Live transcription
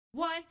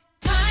What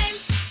time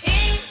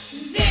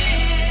is it?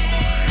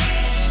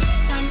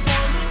 Time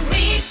for the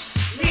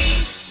weekly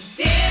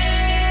dish.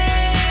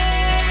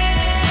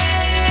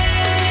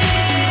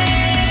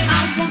 I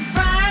want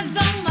fries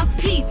on my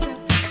pizza,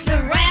 the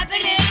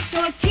wrapping in a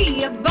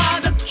tortilla,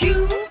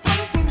 barbecue from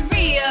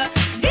Korea.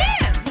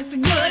 Damn, that's a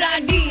good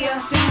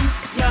idea.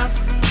 Yuck,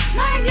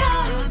 my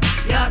yuck,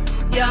 yuck,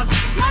 yuck,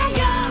 my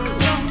yuck,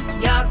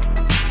 yuck,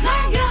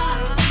 my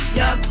yuck,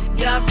 yuck,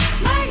 yuck,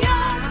 my yuck.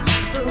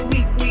 The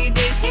weekly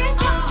dish is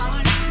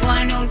on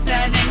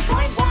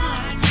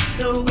 107.1.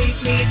 The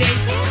weekly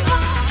dish is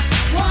on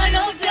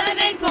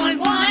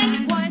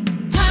 107.1. What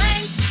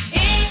time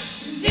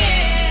is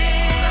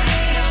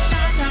it?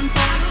 Time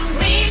for the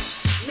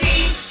weekly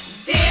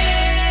dish.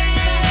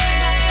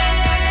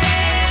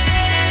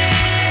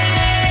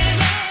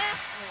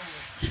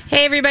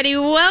 Hey, everybody.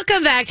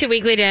 Welcome back to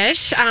Weekly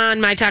Dish on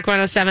My Talk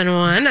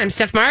 1071. I'm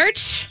Steph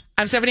March.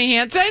 I'm Stephanie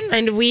Hansen.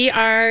 And we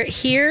are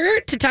here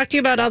to talk to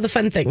you about all the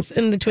fun things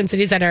in the Twin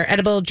Cities that are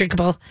edible,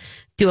 drinkable,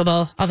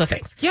 doable, all the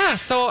things. Yeah,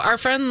 so our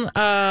friend, We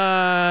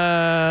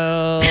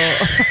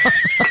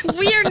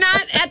are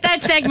not at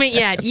that segment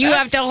yet. You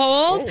have to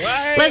hold.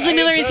 Leslie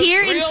Miller is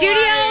here in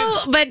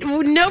studio, but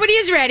nobody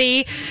is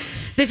ready.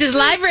 This is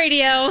live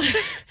radio.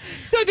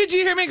 So did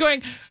you hear me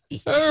going? Yeah.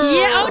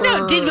 Oh,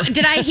 no.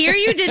 Did I hear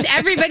you? Did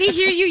everybody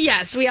hear you?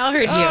 Yes, we all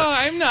heard you. Oh,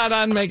 I'm not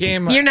on my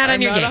game. You're not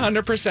on your game. I'm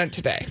not 100%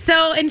 today.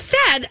 So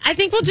instead, I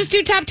think we'll just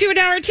do top two and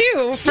hour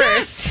two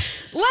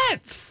first. Yes,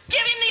 let's. Give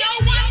him the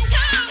old 1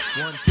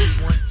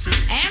 2.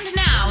 And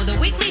now the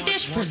Weekly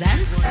Dish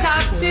presents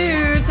Top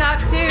two.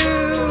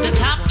 the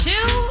top 2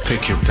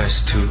 Pick your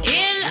best two.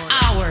 in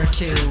hour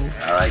 2.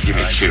 All right, give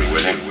me two.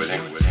 With it.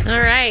 All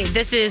right.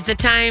 This is the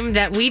time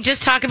that we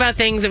just talk about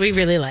things that we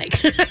really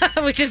like,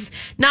 which is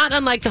not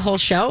unlike the whole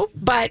show,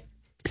 but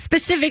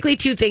specifically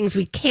two things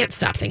we can't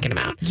stop thinking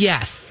about.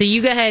 Yes. So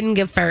you go ahead and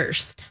go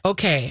first.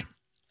 Okay.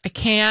 I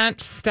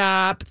can't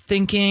stop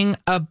thinking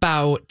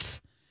about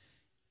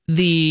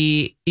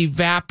the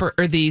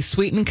the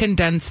sweetened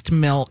condensed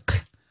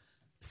milk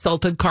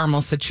salted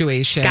caramel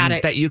situation Got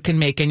it. that you can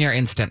make in your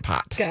Instant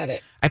Pot. Got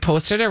it. I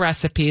posted a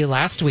recipe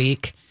last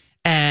week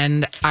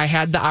and I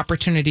had the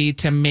opportunity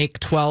to make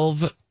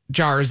 12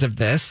 jars of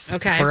this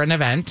Okay. for an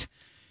event.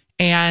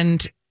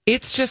 And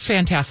it's just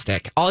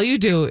fantastic. All you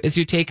do is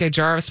you take a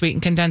jar of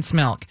sweetened condensed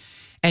milk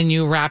and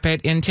you wrap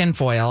it in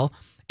tinfoil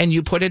and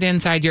you put it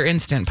inside your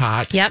Instant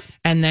Pot. Yep.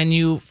 And then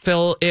you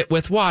fill it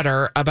with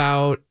water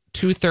about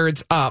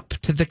 2/3 up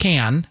to the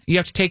can. You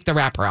have to take the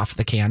wrapper off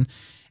the can.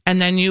 And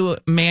then you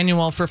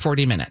manual for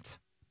 40 minutes.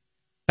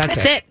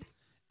 That's it.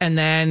 And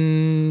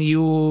then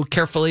you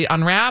carefully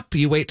unwrap.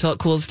 You wait till it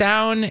cools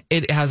down.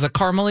 It has a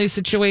caramely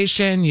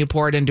situation. You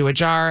pour it into a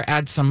jar,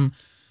 add some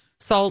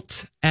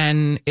salt,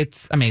 and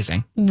it's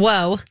amazing.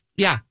 Whoa.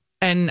 Yeah.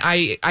 And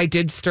I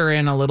did stir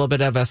in a little bit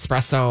of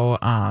espresso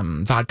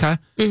vodka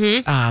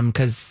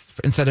because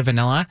instead of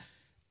vanilla,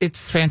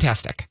 it's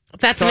fantastic.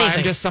 That's so amazing.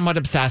 I'm just somewhat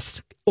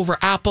obsessed over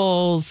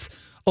apples,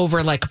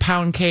 over like a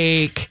pound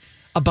cake,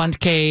 a bundt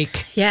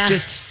cake. Yeah.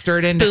 Just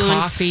stirred into Spoons,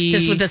 coffee.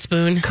 just with a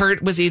spoon.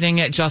 Kurt was eating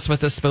it just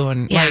with a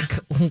spoon, Yeah. like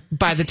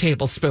by the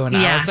tablespoon.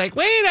 Yeah. I was like,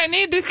 wait, I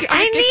need these. This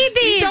Don't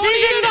eat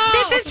it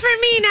all. is for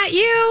me, not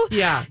you.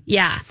 Yeah.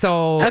 Yeah.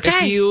 So Okay.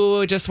 if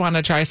you just want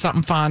to try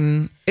something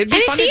fun, it'd be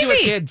And fun it's to do with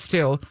easy. kids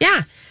too.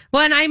 Yeah.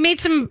 Well, and I made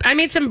some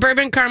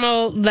bourbon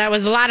caramel that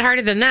was a lot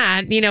harder than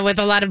that, with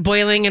a lot of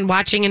boiling and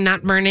watching and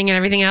not burning and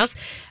everything else.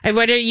 I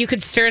wonder you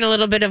could stir in a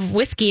little bit of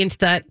whiskey into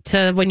that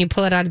to when you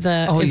pull it out of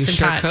the Oh, you Instant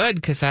sure Pot. could,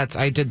 because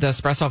I did the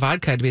espresso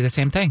vodka to be the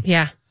same thing.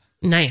 Yeah.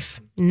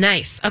 Nice.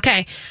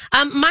 Okay.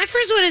 My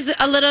first one is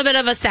a little bit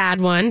of a sad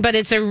one, but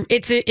it's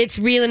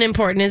real and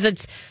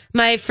important.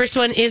 My first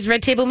one is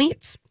Red Table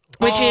Meats,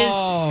 which is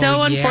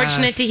so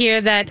unfortunate yes. to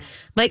hear that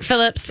Mike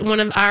Phillips,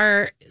 one of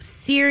our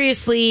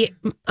seriously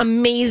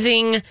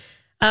amazing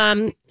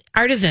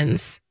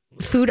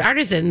food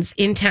artisans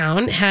in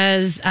town,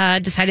 has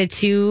decided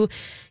to,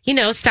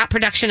 stop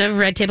production of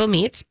Red Table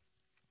Meats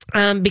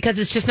because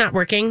it's just not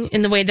working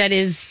in the way that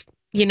is,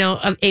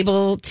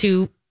 able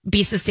to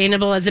be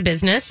sustainable as a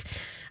business.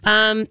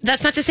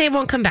 That's not to say it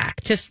won't come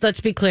back. Just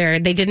let's be clear.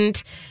 They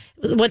didn't.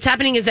 What's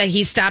happening is that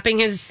he's stopping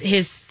his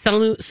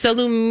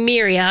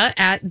Solumeria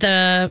at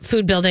the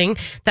food building.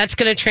 That's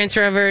going to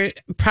transfer over,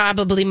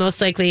 probably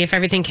most likely, if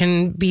everything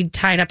can be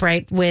tied up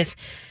right, with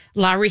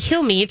Lowry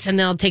Hill Meats, and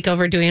they'll take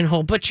over doing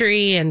whole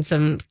butchery and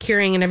some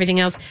curing and everything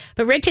else.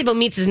 But Red Table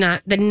Meats is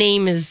not, the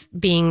name is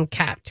being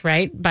kept,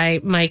 right,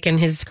 by Mike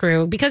and his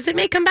crew, because it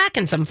may come back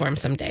in some form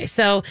someday.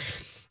 So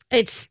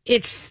it's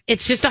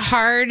just a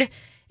hard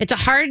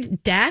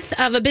death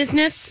of a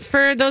business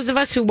for those of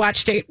us who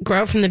watched it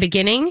grow from the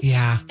beginning.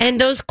 Yeah.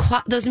 And those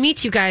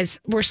meats, you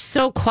guys, were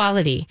so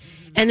quality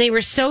and they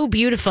were so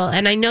beautiful.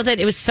 And I know that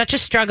it was such a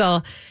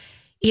struggle,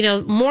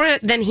 more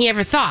than he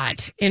ever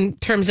thought in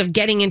terms of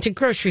getting into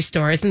grocery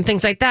stores and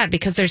things like that,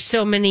 because there's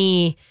so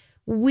many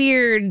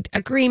weird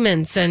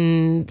agreements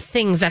and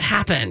things that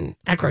happen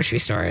at grocery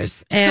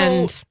stores.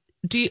 And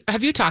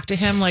have you talked to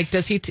him? Like,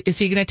 is he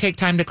going to take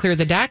time to clear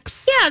the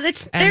decks? Yeah,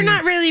 they're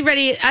not really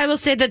ready. I will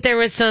say that there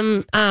was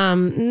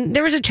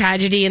there was a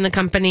tragedy in the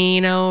company,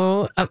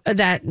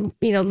 that,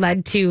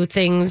 led to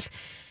things,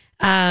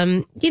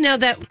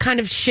 that kind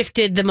of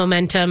shifted the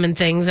momentum and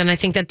things. And I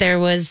think that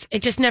it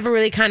just never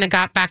really kind of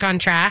got back on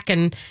track.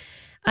 And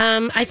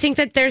I think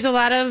that there's a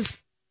lot of,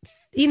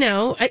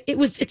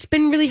 it's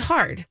been really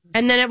hard.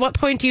 And then at what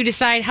point do you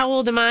decide how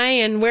old am I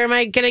and where am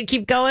I going to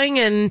keep going?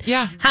 And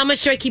how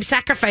much do I keep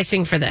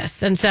sacrificing for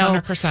this? And so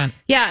 100%.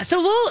 Yeah.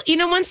 So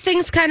we'll, once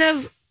things kind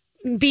of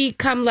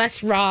become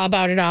less raw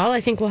about it all,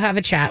 I think we'll have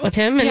a chat with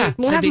him and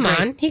we'll have him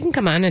on. He can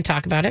come on and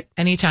talk about it.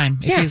 Anytime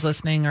if he's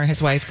listening, or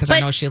his wife, because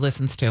I know she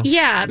listens too.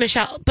 Yeah,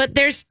 Michelle. But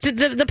there's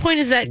the point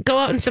is that go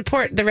out and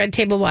support the Red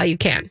Table while you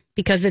can,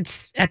 because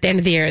it's at the end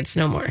of the year, it's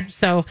no more.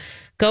 So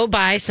go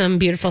buy some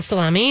beautiful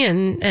salami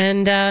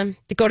and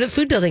go to the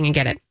food building and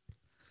get it.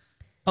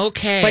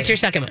 Okay. What's your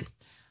second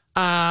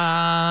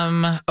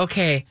one?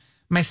 Okay.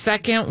 My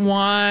second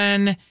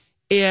one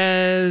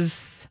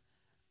is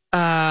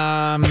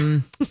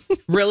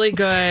really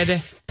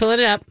good. Pulling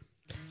it up.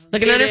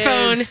 Looking on her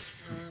phone.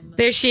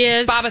 There she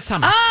is. Baba's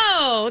hummus.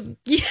 Oh,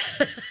 yeah.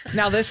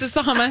 Now, this is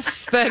the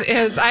hummus that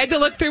is, I had to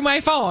look through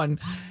my phone.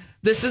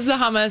 This is the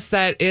hummus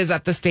that is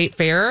at the state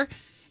fair.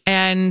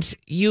 And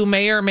you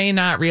may or may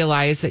not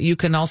realize that you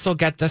can also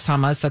get this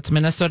hummus that's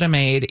Minnesota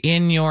made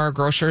in your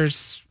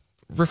grocer's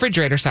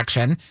refrigerator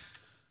section.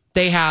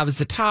 They have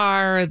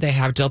za'atar, they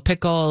have dill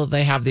pickle,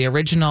 they have the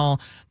original.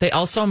 They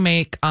also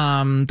make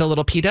the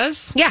little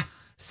pitas. Yeah.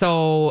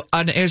 So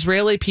an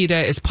Israeli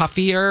pita is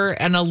puffier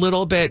and a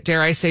little bit,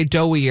 dare I say,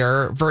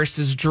 doughier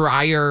versus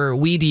drier,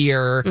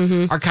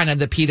 weedier are kind of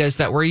the pitas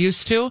that we're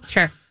used to.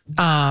 Sure.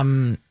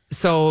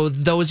 So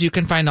those you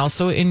can find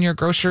also in your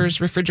grocer's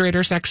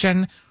refrigerator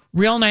section.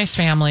 Real nice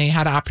family.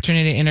 Had an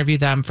opportunity to interview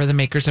them for the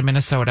Makers of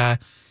Minnesota.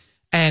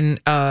 And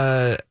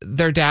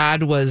their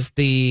dad was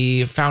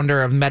the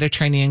founder of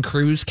Mediterranean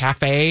Cruise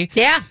Cafe.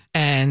 Yeah.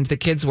 And the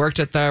kids worked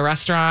at the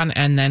restaurant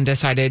and then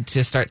decided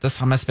to start this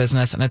hummus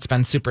business, and it's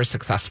been super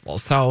successful.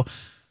 So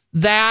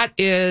that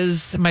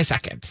is my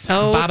second.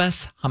 Oh.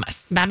 Baba's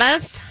Hummus.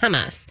 Baba's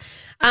Hummus.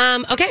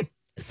 Okay.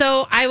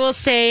 So I will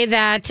say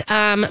that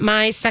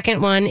my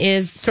second one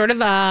is sort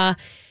of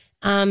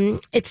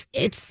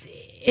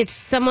it's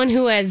someone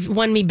who has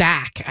won me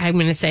back. I'm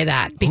going to say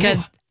that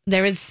because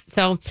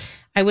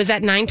I was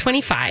at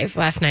 925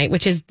 last night,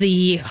 which is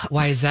the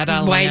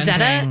Wayzata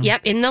Landing.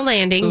 Yep, in the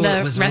Landing, Ooh,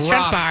 the it was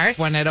restaurant rough bar.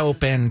 when it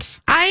opened.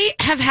 I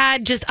have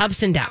had just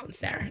ups and downs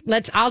there.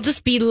 I'll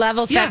just be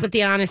level set with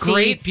the honesty.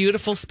 Great,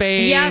 beautiful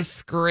space. Yep.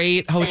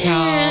 Great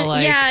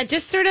hotel.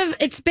 Just sort of,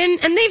 it's been,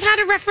 and they've had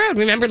a rough road.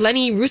 Remember,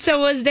 Lenny Russo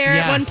was there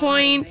at one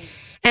point.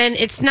 And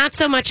it's not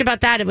so much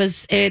about that.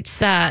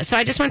 So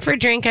I just went for a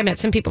drink. I met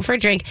some people for a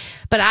drink,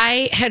 but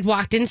I had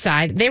walked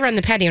inside. They were on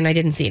the patio and I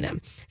didn't see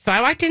them. So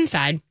I walked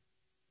inside.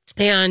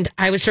 And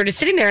I was sort of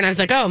sitting there and I was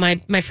like, oh,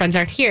 my friends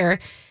aren't here.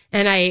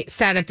 And I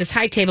sat at this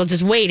high table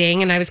just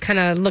waiting. And I was kind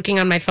of looking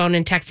on my phone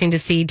and texting to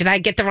see, did I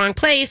get the wrong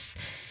place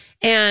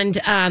and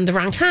the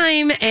wrong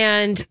time?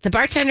 And the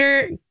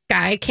bartender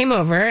guy came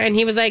over and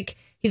he's like,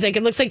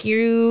 it looks like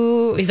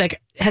he's like,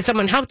 has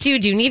someone helped you?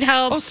 Do you need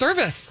help? Oh,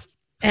 service.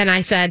 And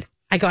I said,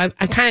 I'm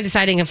kind of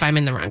deciding if I'm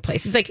in the wrong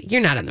place. He's like,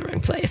 you're not in the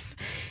wrong place.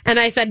 And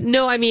I said,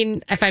 no, I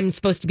mean, if I'm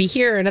supposed to be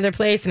here or another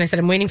place. And I said,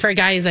 I'm waiting for a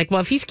guy. He's like, well,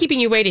 if he's keeping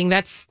you waiting,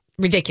 that's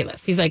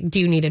ridiculous. He's like, do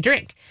you need a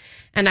drink?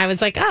 And I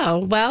was like,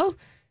 oh, well,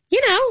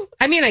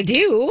 I mean, I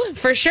do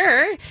for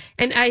sure.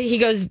 And he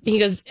goes,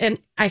 and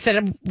I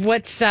said,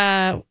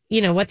 do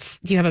you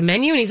have a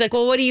menu? And he's like,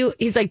 well,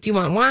 he's like, do you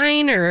want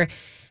wine and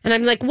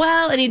I'm like,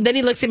 well, and then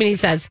he looks at me and he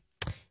says,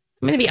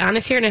 I'm going to be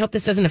honest here. And I hope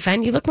this doesn't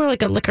offend you. Look more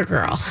like a liquor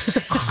girl.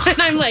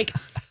 And I'm like,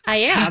 I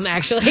am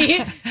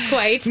actually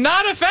quite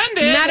not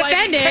offended.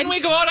 Can we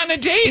go out on a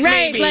date?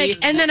 Right. Maybe?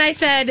 And then I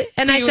said,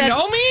 Do you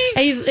know me?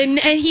 And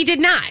he did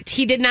not.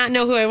 He did not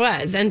know who I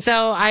was. And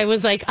so I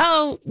was like,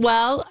 oh,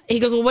 well, he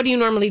goes, well, what do you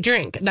normally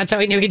drink? That's how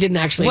I knew he didn't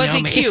actually know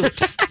me. Was he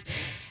cute?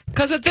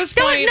 Because at this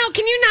point, no,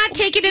 can you not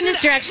take it in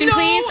this direction,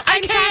 please?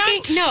 I'm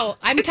talking all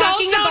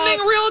sounding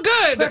about real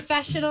good.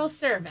 Professional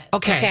service.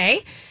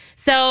 Okay.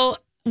 So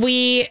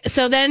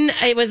then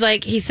it was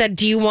like, he said,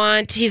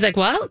 he's like,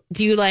 well,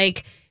 do you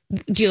like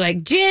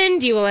gin?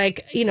 Do you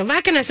like,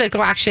 vodka? And I said,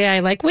 well, actually,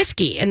 I like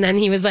whiskey. And then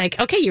he was like,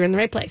 okay, you're in the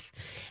right place.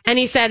 And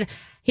he said,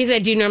 do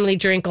you normally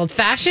drink old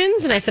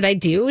fashions? And I said, I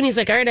do. And he's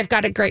like, all right, I've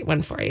got a great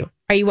one for you.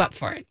 Are you up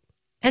for it?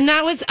 And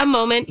that was a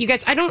moment, you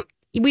guys,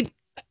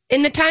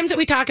 in the times that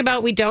we talk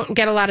about, we don't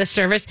get a lot of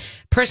service,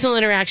 personal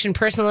interaction,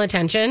 personal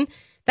attention.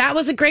 That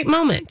was a great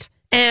moment.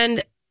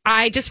 And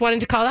I just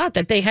wanted to call out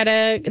that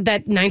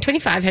that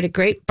 925 had a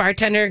great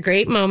bartender,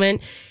 great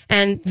moment,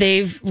 and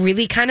they've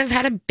really kind of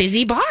had a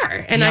busy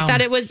bar. And I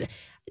thought it was,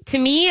 to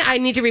me, I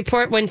need to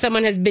report when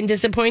someone has been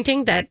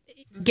disappointing that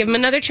give them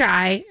another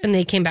try, and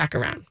they came back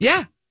around.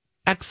 Yeah.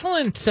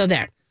 Excellent. So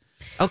there.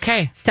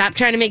 Okay. Stop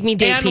trying to make me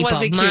date people.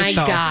 Was he cute, My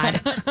though?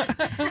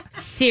 God.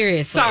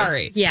 Seriously.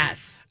 Sorry.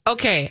 Yes.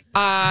 Okay.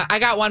 I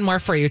got one more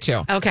for you,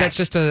 too. Okay. That's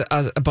just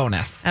a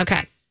bonus.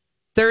 Okay.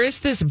 There is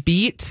this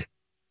beet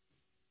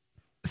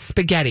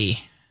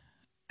spaghetti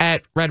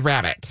at Red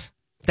Rabbit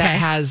that Okay.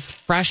 has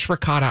fresh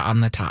ricotta on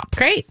the top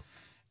Great.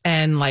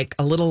 and like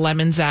a little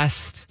lemon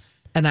zest.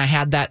 And I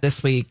had that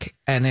this week,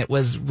 and it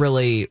was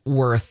really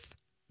worth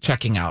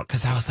checking out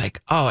because I was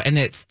like, oh, and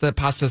the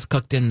pasta's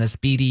cooked in this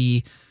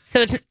beety.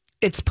 So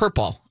It's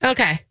purple.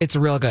 okay. It's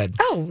real good.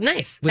 Oh,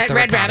 nice. with At the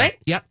Red ricotta. Rabbit?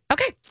 Yep.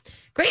 Okay.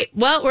 Great.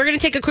 Well, we're going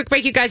to take a quick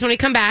break, you guys. When we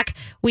come back,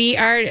 we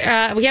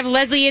have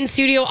Leslie in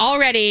studio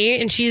already,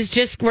 and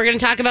we're going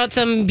to talk about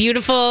some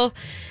beautiful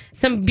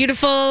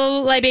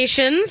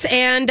libations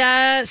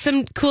and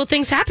some cool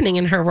things happening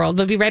in her world.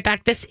 We'll be right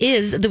back. This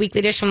is the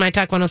Weekly Dish on My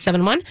Talk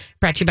 107.1,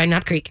 brought to you by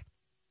Knob Creek.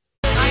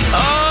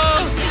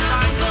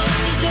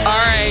 All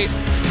right.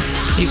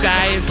 You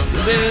guys,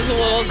 this is a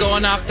little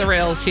going off the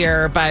rails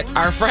here, but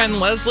our friend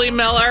Leslie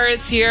Miller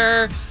is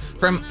here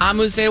from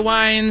Amuse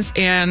Wines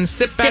and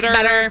Sip Better.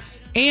 Better.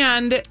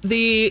 And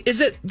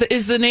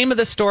is the name of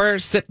the store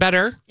Sip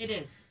Better? It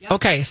is. Yep.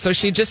 Okay, so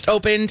she just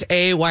opened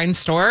a wine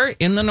store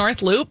in the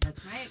North Loop.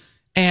 That's right.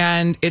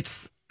 And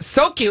it's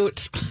so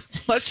cute.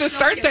 Let's just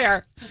start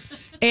there.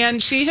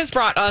 And she has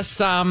brought us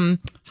some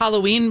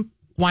Halloween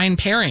wine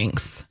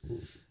pairings.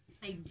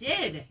 I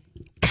did.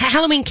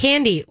 Halloween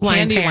candy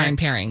wine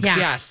Pairings. Yeah.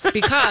 Yes.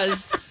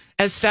 Because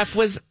as Steph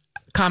was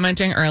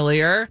commenting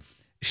earlier,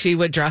 she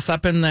would dress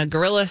up in the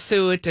gorilla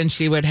suit and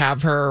she would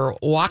have her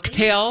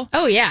walktail.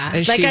 Oh, yeah.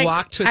 As she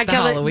walked with the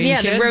call Halloween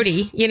the kids.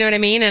 roadie. You know what I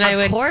mean?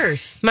 And Of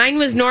course. Mine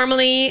was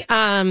normally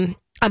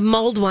a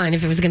mulled wine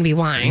if it was going to be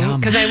wine Yum.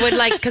 because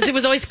because it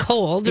was always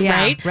cold, Yeah,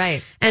 right?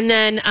 right. And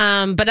then,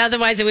 but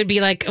otherwise it would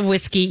be like a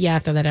whiskey. Yeah,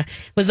 throw that out.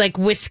 It was like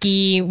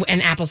whiskey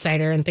and apple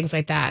cider and things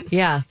like that.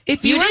 Yeah.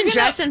 If you you were didn't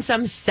gonna- dress in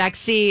some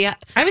sexy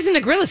I was in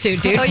the gorilla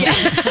suit, dude. Oh yeah.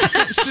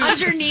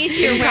 Underneath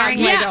you're wearing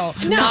Yeah,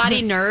 like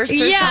naughty nurse or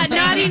Yeah, something.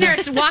 naughty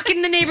nurse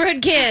walking the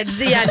neighborhood kids.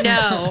 Yeah,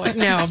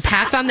 no,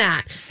 pass on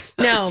that.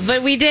 No,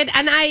 but we did,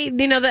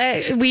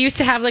 and we used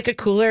to have like a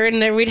cooler,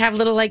 and there we'd have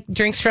little like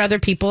drinks for other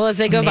people as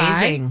they go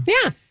Amazing. by.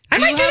 Yeah, I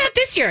might do that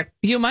this year.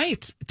 You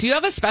might. Do you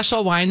have a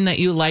special wine that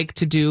you like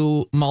to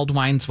do mulled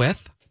wines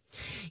with?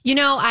 You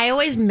know, I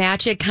always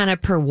match it kind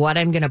of per what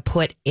I'm going to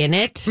put in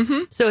it.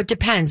 So it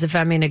depends if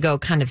I'm going to go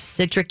kind of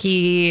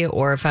citric-y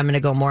or if I'm going to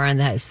go more on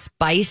the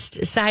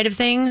spiced side of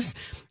things.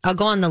 I'll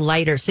go on the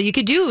lighter. So you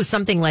could do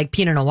something like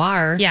Pinot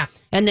Noir. Yeah.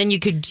 And then you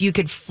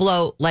could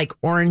float like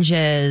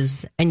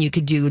oranges and you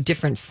could do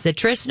different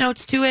citrus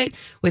notes to it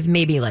with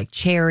maybe like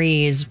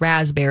cherries,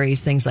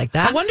 raspberries, things like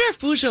that. I wonder if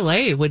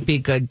Beaujolais would be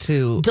good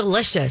too.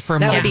 Delicious. For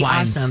That would mulled be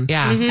wines. awesome.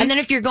 Yeah. And then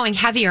if you're going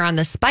heavier on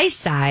the spice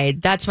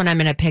side, that's when I'm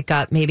going to pick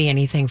up maybe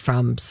anything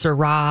from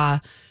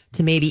Syrah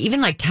to maybe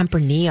even like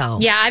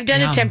Tempranillo. Yeah, I've done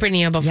a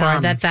Tempranillo before.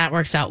 Yum. That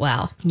works out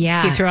well.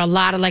 Yeah. You throw a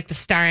lot of like the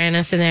star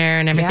anise in there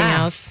and everything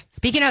Yeah. else.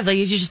 Speaking of, like,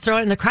 you just throw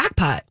it in the crock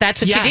pot.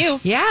 That's what Yes. you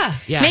do. Yeah.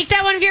 Yes. Make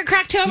that one of your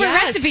Cracktober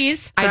Yes.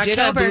 recipes. I did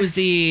a October.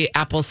 boozy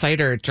apple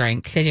cider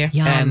drink. Did you?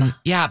 Yum. And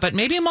yeah, but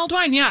maybe a mulled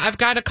wine. Yeah, I've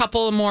got a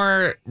couple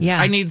more.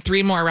 Yeah. I need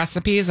 3 more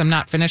recipes. I'm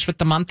not finished with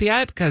the month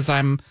yet because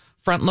I'm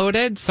front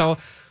loaded. So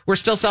we're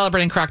still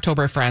celebrating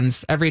Cracktober,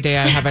 friends. Every day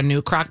I have a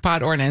new crock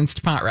pot or an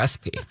Instapot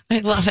recipe. I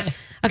love it.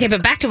 Okay,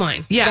 but back to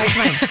wine. Yes.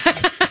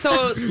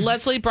 So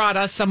Leslie brought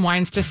us some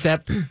wines to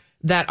sip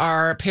that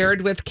are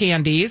paired with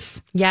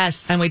candies.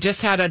 Yes. And we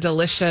just had a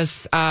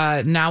delicious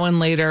now and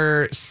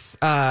later,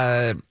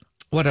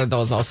 what are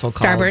those also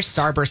called?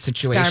 Starburst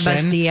situation.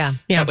 Starburst,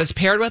 yeah. It was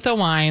paired with a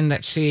wine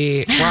that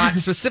she brought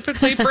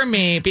specifically for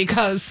me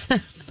because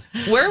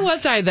where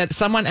was I that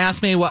someone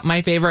asked me what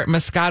my favorite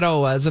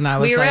Moscato was? And I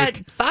was We were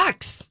like, at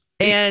Fox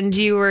and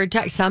you were,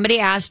 somebody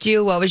asked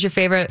you, what was your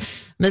favorite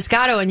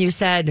Moscato? And you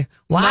said,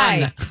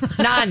 why?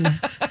 None.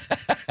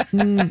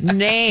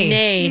 Nay.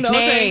 Nay. no,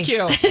 thank you.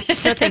 No,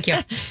 thank you.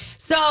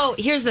 So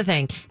here's the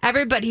thing.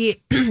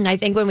 Everybody, I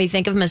think when we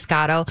think of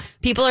Moscato,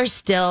 people are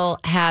still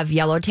have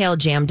Yellowtail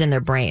jammed in their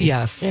brain.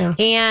 Yes. Yeah.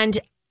 And,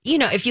 you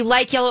know, if you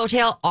like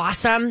Yellowtail,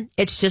 awesome.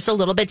 It's just a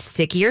little bit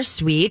sticky or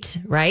sweet,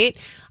 right?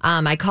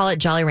 I call it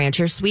Jolly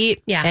Rancher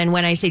sweet. Yeah. And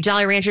when I say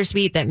Jolly Rancher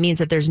sweet, that means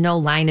that there's no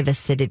line of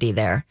acidity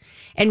there.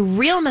 And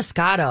real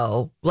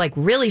Moscato, like,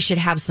 really should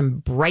have some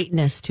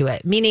brightness to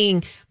it,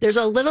 meaning there's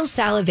a little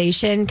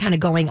salivation kind of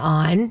going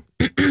on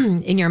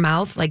in your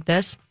mouth like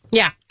this.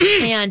 Yeah.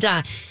 And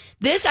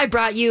this I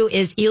brought you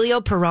is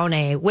Elio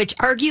Perrone, which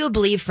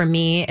arguably for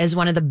me is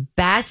one of the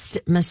best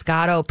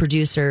Moscato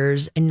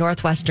producers in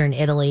northwestern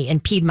Italy in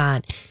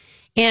Piedmont.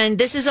 And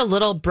this is a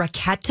little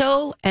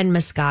Bracchetto and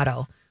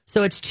Moscato.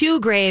 So it's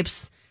 2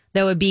 grapes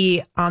that would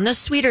be on the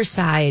sweeter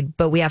side,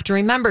 but we have to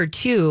remember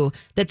too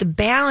that the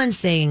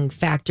balancing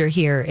factor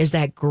here is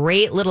that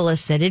great little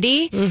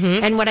acidity.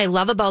 And what I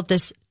love about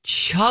this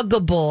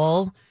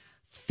chuggable,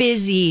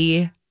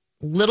 fizzy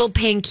little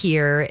pink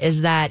here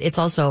is that it's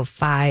also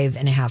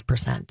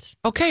 5.5%.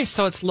 Okay,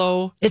 so it's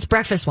low. It's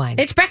breakfast wine.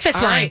 It's breakfast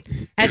All wine,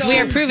 right. as So we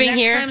are proving next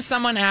here. Next time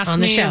someone asks on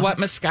the me show. what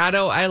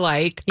Moscato I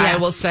like, Yeah. I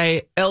will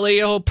say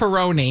Elio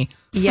Perrone.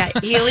 Yeah,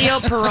 Elio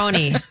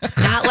Perrone,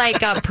 not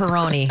like a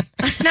Peroni.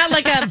 Not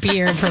like a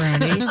beer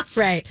Peroni.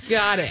 Right.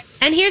 Got it.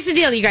 And here's the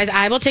deal, you guys.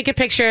 I will take a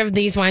picture of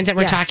these wines that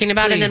we're Yes, talking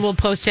about, and then please. we'll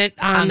post it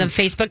on the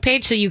Facebook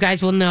page so you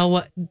guys will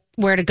know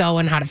where to go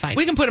and how to find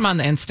We it. can put them on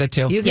the Insta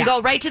too. You can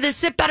go right to the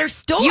Sip Better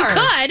store. You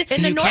could.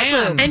 in the You North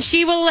can. Loop. And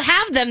she will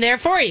have them there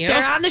for you.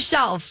 They're on the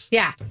shelf.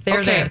 Yeah. They're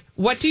Okay. there.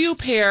 What do you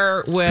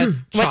pair with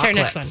What's our chocolate?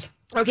 next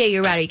one? Okay,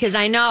 you ready? Because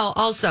I know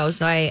also,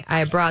 so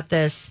I brought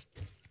this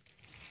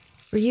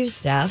for you,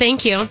 Steph.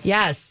 Thank you.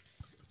 Yes.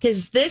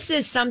 Because this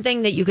is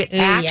something that you could Ooh,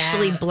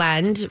 actually yeah.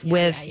 blend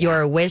with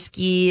your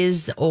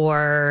whiskeys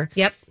or,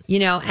 Yep.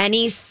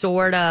 any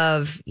sort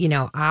of,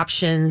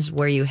 options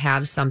where you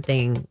have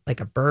something like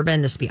a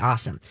bourbon. This would be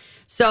awesome.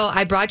 So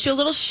I brought you a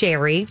little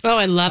sherry. Oh,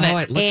 I love it. Oh,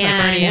 it looks like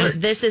And already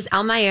this is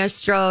El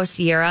Maestro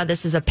Sierra.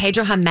 This is a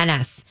Pedro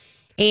Jimenez.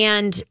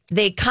 And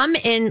they come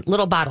in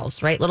little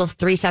bottles, right? Little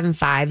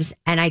 375s.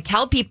 And I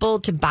tell people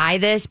to buy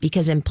this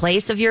because in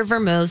place of your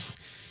vermouths,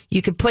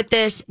 you could put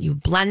this, you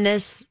blend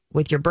this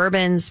with your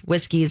bourbons,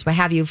 whiskeys, what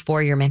have you,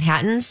 for your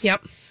Manhattans.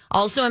 Yep.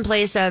 Also in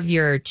place of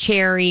your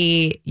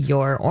cherry,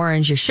 your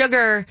orange, your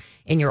sugar,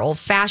 and your old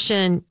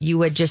fashioned, you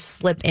would just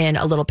slip in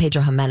a little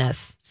Pedro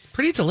Jimenez. It's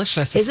pretty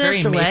delicious. It's Isn't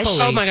this very delish?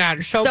 mapley. Oh my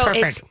God. So So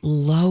perfect. it's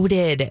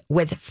loaded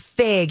with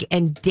fig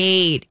and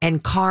date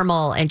and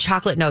caramel and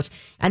chocolate notes.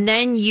 And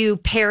then you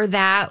pair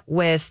that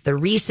with the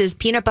Reese's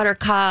peanut butter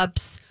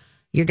cups.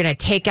 You're going to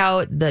take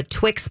out the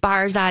Twix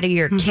bars out of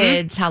your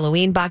kids'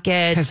 Halloween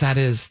buckets. Because that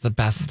is the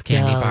best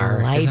candy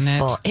bar, isn't it?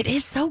 Delightful. It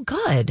is so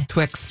good.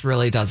 Twix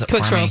really does it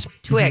Twix for rolls. me.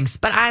 Twix,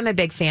 but I'm a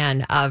big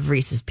fan of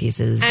Reese's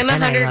Pieces. I'm a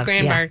and I 100 love-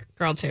 gram yeah. bar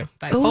girl too.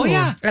 But Oh,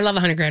 yeah. I love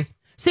 100 gram.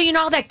 So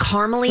all that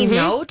caramely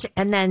note,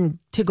 and then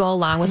to go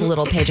along with a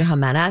little Pedro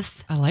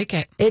Jimenez. I like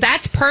it. It's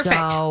That's perfect.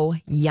 So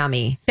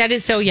yummy. That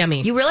is so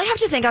yummy. You really have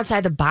to think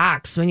outside the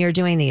box when you're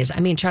doing these.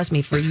 I mean, trust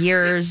me, for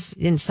years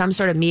in some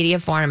sort of media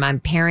form, I'm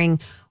pairing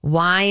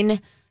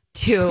wine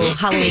to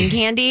Halloween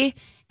candy,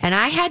 and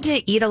I had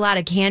to eat a lot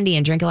of candy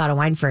and drink a lot of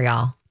wine for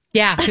y'all.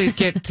 Yeah. To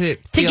get to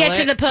To feel get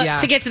to it. the Yeah.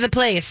 to get to the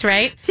place,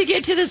 right? To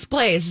get to this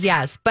place,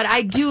 yes. But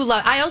I do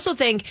love, I also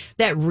think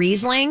that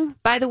Riesling,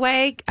 by the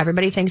way,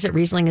 everybody thinks that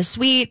Riesling is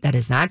sweet. That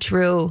is not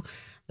true.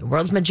 The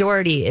world's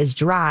majority is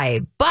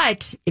dry.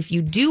 But if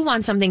you do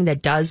want something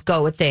that does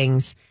go with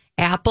things,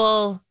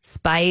 apple,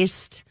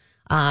 spiced,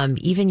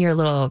 even your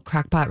little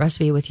crockpot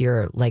recipe with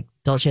your like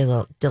dulce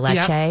de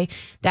leche,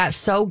 that's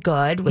so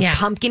good with Yeah.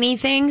 pumpkiny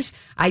things.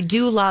 I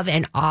do love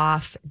an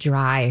off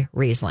dry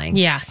Riesling.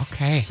 Yes.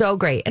 Okay. So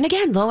great. And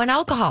again, low in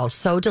alcohol,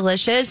 so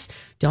delicious.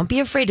 Don't be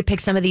afraid to pick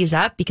some of these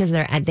up because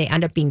they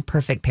end up being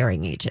perfect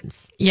pairing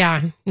agents.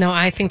 Yeah. No,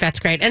 I think that's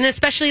great. And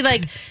especially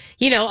like,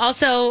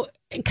 also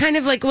kind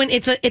of like when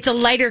it's a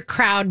lighter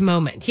crowd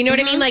moment. You know what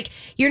I mean? Like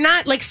you're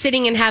not like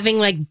sitting and having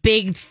like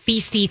big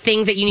feasty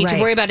things that you need to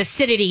Right. worry about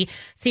acidity.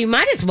 So you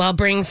might as well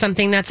bring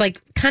something that's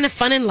like kind of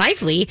fun and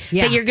lively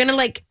Yeah. that you're going to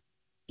like,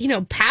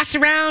 pass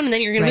around and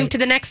then you're going to move Right. to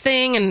the next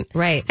thing. And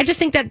Right. I just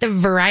think that the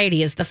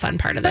variety is the fun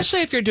part of this.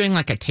 Especially if you're doing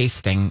like a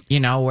tasting,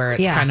 where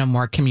it's Yeah. kind of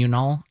more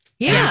communal.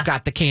 Yeah. And you've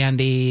got the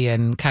candy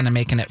and kind of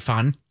making it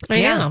fun. I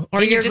Yeah. know.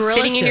 Or In you're your just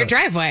gorilla sitting in your suit.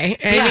 driveway.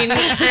 I mean,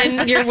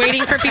 and you're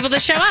waiting for people to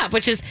show up,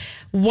 which is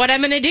what I'm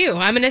going to do.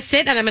 I'm going to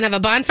sit and I'm going to have a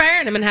bonfire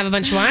and I'm going to have a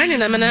bunch of wine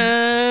and I'm going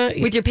to.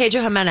 With your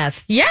Pedro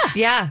Jimenez. Yeah.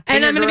 Yeah. And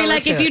In I'm your going to be gorilla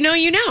like, if suit. you know,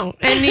 you know.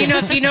 And,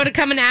 if you know to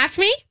come and ask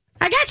me,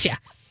 I got you.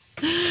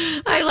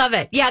 I love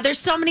it. Yeah, there's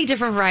so many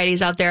different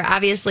varieties out there.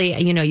 Obviously,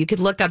 you could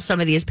look up some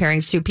of these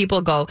pairings too.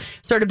 People go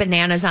sort of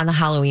bananas on the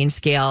Halloween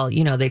scale.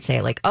 They'd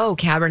say like, oh,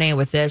 Cabernet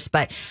with this.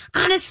 But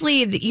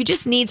honestly, you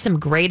just need some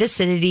great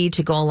acidity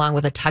to go along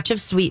with a touch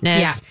of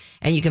sweetness. Yeah.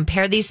 And you can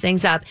pair these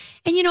things up.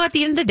 And at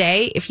the end of the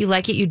day, if you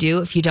like it, you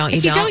do. If you don't,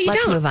 If you don't, you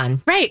Let's don't. move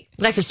on. Right.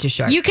 Life is too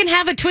short. You can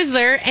have a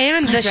Twizzler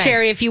and the That's right.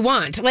 sherry if you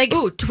want. Like,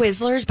 Ooh,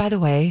 Twizzlers, by the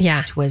way.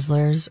 Yeah.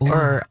 Twizzlers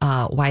or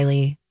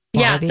Wiley.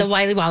 yeah, Wallabies. the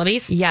Wiley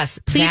Wallabies. Yes.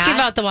 Please that give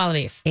out the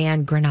Wallabies.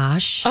 and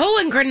Grenache. Oh,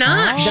 and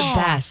Grenache. The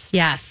best.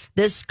 Yes.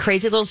 This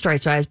crazy little story.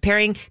 So I was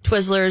pairing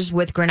Twizzlers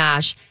with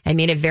Grenache. I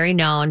made it very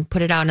known,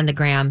 put it out on the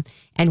gram.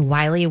 And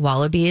Wiley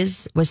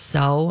Wallabies was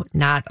so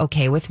not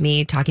okay with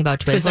me talking about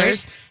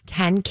Twizzlers.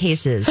 10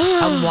 cases of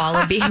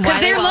Wiley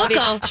they're Wallabies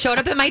local. showed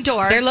up at my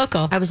door. They're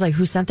local. I was like,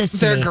 who sent this to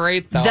They're me?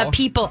 great, though. The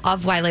people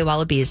of Wiley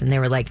Wallabies. And they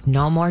were like,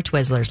 no more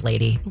Twizzlers,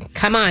 lady.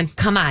 Come on.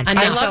 Come on. I I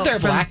know. So love their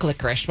from- black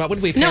licorice. What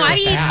would we pair No, I with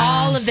eat that?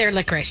 all of their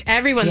licorice.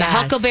 Everyone, the Yes.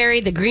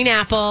 huckleberry, the green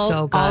apple,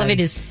 So good. all of it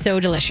is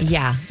so delicious.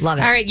 Yeah, love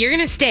it. All right, you're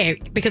going to stay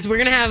because we're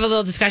going to have a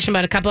little discussion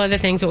about a couple other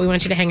things, but we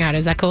want you to hang out.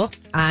 Is that cool?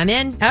 I'm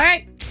in. All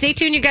right, stay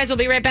tuned, you guys. We'll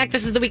be right back.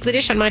 This is the Weekly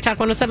Dish on My Talk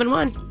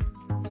 1071.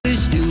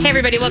 Hey,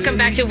 everybody, welcome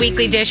back to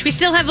Weekly Dish. We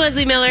still have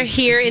Leslie Miller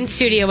here in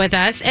studio with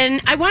us, and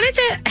I wanted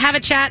to have a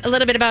chat a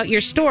little bit about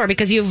your store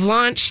because you've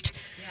launched.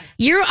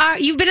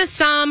 You've been a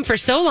somm for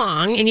so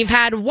long, and you've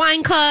had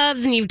wine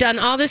clubs, and you've done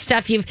all this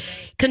stuff. You've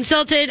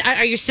consulted.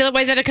 Are you still at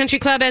Wayzata Country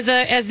Club as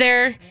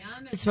their?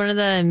 It's one of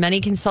the many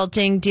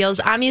consulting deals.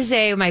 Amuse,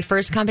 my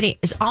first company,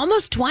 is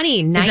almost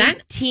 20,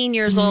 19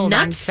 years old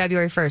on nuts?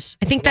 February 1st.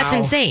 I think that's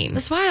insane.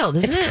 That's wild,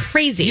 isn't it? It's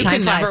crazy. You Time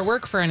can never flies.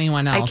 work for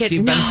anyone I else. could,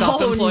 You've been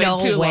self-employed no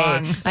too way.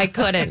 long. I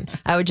couldn't.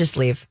 I would just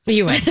leave.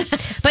 You would.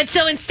 But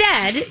so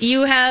instead,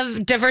 you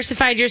have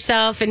diversified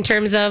yourself in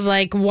terms of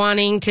like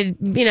wanting to,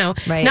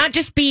 Right. not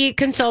just be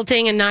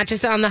consulting and not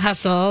just on the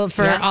hustle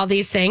for Yeah. all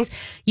these things.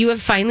 You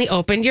have finally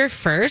opened your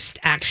first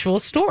actual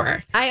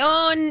store. I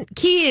own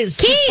keys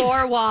to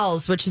 4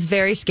 walls, which is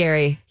very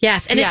scary.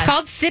 Yes. And Yes. it's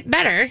called Sit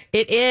Better.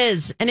 It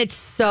is. And it's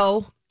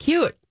so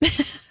cute.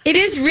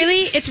 It's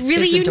really It's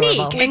unique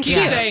adorable. and Keep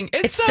cute. saying,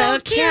 it's so so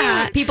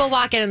cute. People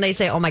walk in and they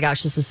say, oh my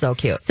gosh, this is so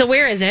cute. So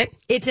where is it?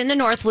 It's in the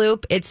North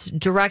Loop. It's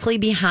directly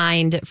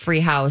behind Free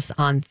House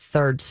on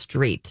 3rd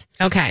Street.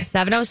 Okay.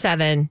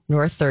 707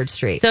 North 3rd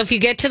Street. So if you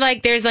get to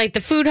there's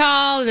the food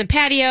hall and the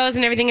patios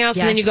and everything else,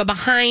 and then Yes. you go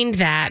behind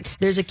that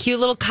There's a cute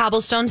little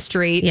cobblestone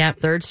street, Yep.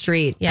 3rd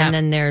Street. Yep. And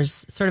then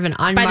there's sort of an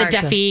by unmarked... the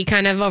Duffy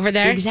kind of over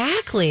there.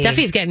 Exactly.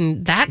 Duffy's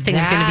getting that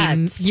thing's going That. to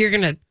be.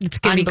 It's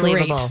going to be great.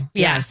 Unbelievable.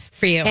 Yes,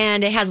 for you.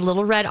 And it has a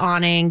little red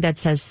awning that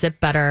says Sit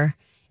Better.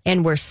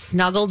 And we're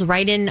snuggled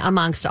right in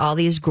amongst all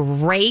these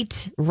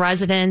great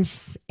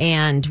residents.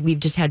 And we've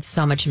just had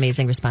so much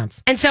amazing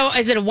response. And so,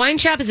 is it a wine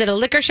shop? Is it a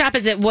liquor shop?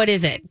 What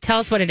is it? Tell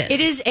us what it is. It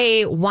is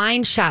a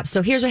wine shop.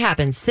 So here's what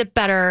happens. Sit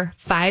Better,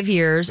 5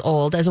 years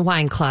old as a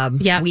wine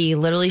club. Yep. We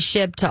literally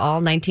ship to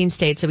all 19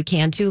 states that we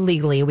can to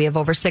legally. We have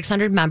over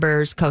 600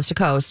 members coast to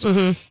coast.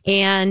 Mm-hmm.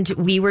 And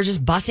we were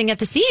just busting at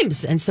the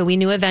seams. And so we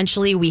knew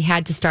eventually we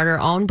had to start our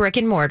own brick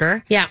and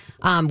mortar. Yeah.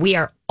 We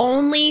are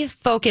only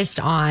focused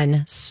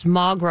on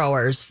small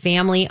growers,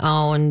 family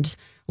owned,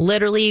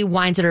 literally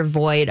wines that are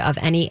void of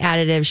any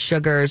additives,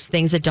 sugars,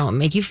 things that don't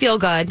make you feel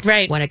good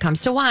Right. when it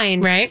comes to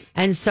wine. Right.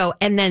 And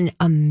then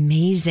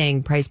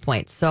amazing price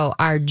points. So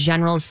our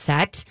general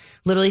set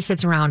literally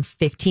sits around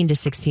 $15 to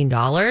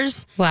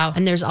 $16. Wow.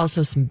 And there's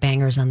also some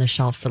bangers on the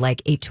shelf for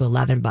like $8 to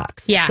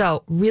 $11. Yeah.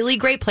 So really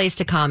great place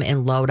to come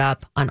and load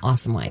up on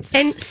awesome wines.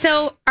 And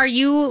so, are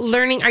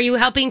you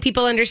helping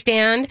people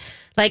understand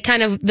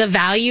kind of the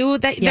value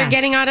that they're Yes.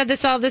 getting out of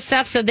all this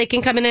stuff so they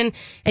can come in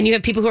and you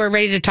have people who are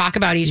ready to talk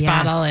about each Yes.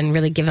 bottle and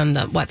really give them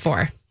the what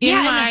for? In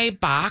Yeah, my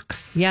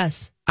box,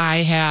 Yes. I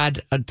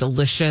had a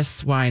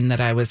delicious wine that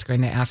I was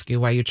going to ask you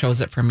why you chose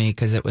it for me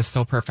because it was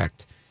so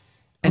perfect.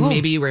 And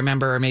maybe you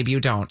remember or maybe you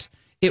don't.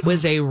 It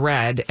was a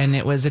red and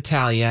it was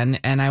Italian.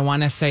 And I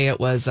want to say it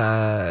was it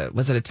a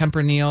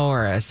Tempranillo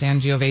or a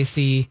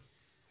Sangiovese?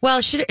 Well,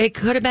 it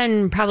could have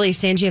been probably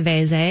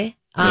Sangiovese.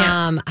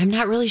 Yeah. I'm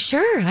not really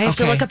sure. I have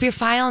to Okay. look up your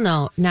file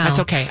now. That's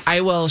okay.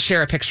 I will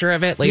share a picture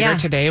of it later Yeah.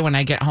 today when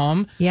I get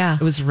home. Yeah.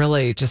 It was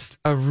really just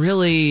a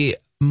really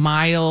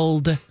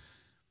mild,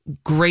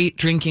 great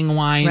drinking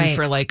wine Right.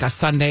 for like a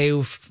Sunday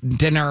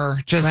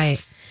dinner. Just,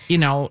 Right.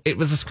 it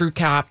was a screw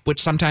cap,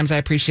 which sometimes I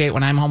appreciate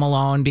when I'm home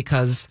alone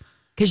because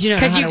Because you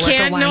don't know how you to work a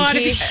can't wine know how to.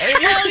 key.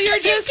 well, you're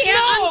just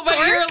no,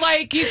 but you're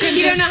like you can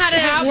You don't just know how to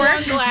have work?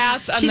 one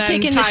glass and She's then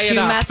taking the tie shoe it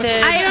up. method.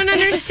 I don't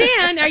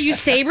understand. Are you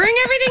sabering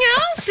everything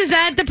else? Is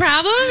that the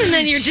problem? And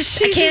then you're just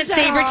I She's can't just at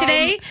saber home.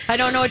 today. I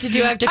don't know what to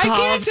do. I have to I call,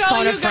 can't tell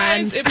phone you a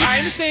friend. guys if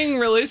I'm saying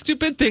really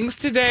stupid things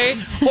today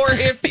or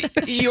if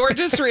you're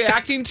just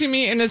reacting to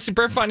me in a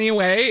super funny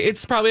way.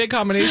 It's probably a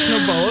combination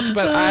of both,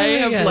 but I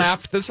have gosh.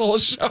 laughed this whole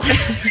show.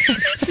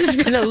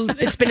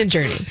 It's been a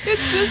journey.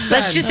 It's just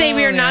Let's fun. just say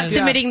we are not man.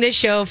 submitting this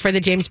show for the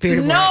James Beard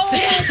Awards. No,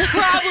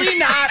 probably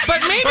not.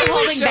 But maybe we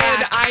holding should.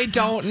 back. I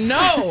don't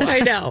know. I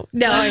know.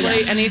 No, I know.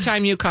 Leslie,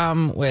 anytime you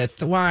come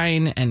with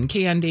wine and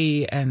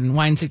candy and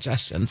wine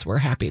suggestions, we're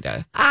happy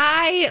to.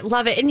 I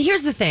love it. And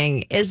here's the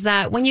thing is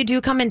that when you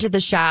do come into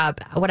the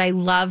shop, what I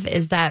love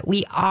is that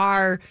we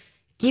are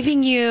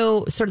giving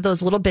you sort of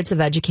those little bits of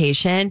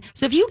education.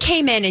 So if you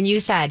came in and you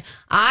said,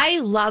 I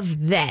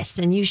love this,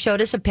 and you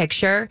showed us a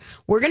picture,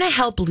 we're going to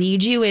help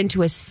lead you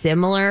into a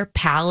similar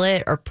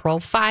palette or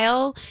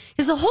profile.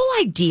 Because the whole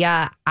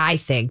idea, I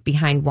think,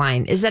 behind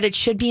wine is that it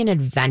should be an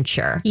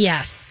adventure.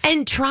 Yes.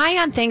 And try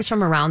on things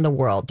from around the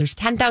world. There's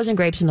 10,000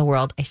 grapes in the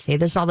world. I say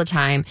this all the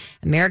time.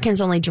 Americans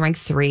only drink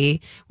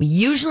 3. We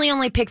usually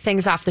only pick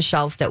things off the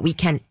shelf that we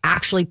can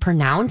actually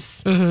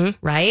pronounce,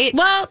 right?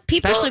 Well,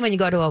 people. Especially when you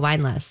go to a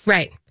wine list.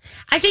 Right.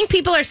 I think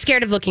people are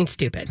scared of looking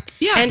stupid.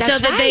 Yeah, and so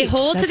that's that they right.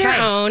 hold to That's their right.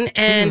 own.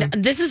 And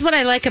this is what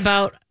I like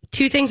about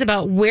 2 things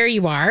about where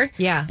you are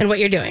Yeah. and what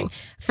you're doing.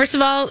 First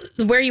of all,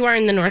 where you are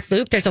in the North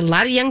Loop, there's a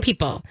lot of young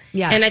people.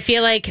 Yes. And I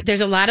feel like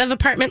there's a lot of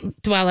apartment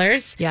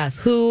dwellers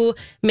Yes. who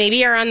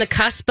maybe are on the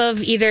cusp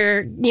of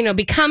either,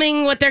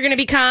 becoming what they're going to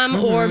become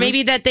or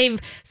maybe that they've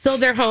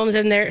sold their homes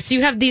and so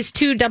you have these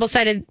 2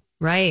 double-sided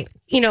Right.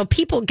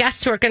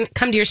 guests who are going to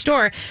come to your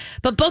store,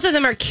 but both of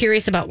them are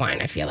curious about wine,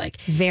 I feel like.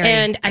 Very.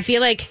 And I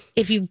feel like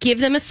if you give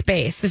them a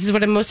space, this is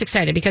what I'm most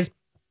excited because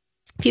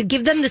if you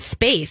give them the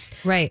space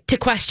Right. to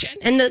question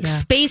and the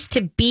space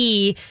to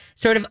be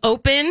sort of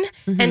open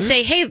and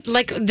say, hey,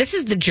 this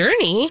is the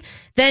journey,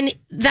 then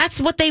that's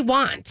what they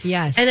want.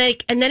 Yes. And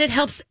then it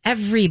helps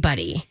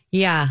everybody.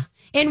 Yeah.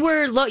 And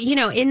we're,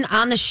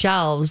 on the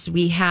shelves,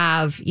 we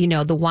have,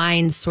 the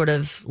wines sort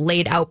of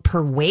laid out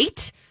per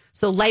weight.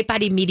 So light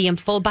body, medium,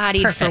 full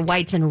bodied for Perfect.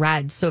 whites and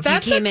reds. So if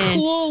That's you came a in,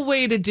 cool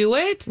way to do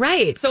it.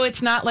 right. So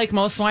it's not like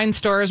most wine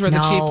stores where the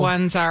No. cheap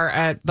ones are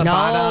at the No.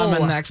 bottom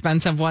and the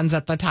expensive ones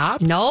at the top.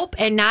 Nope.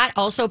 And not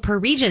also per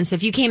region. So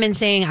if you came in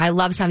saying, I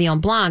love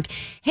Sauvignon Blanc,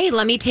 hey,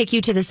 let me take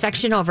you to the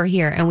section over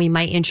here and we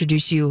might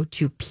introduce you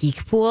to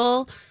Peak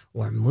Pool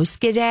or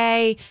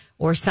Muscadet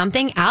or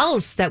something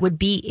else that would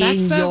be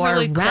That's in a your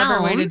really clever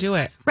realm. way to do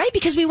it. Right.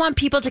 Because we want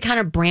people to kind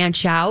of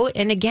branch out.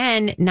 And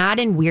again, not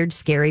in weird,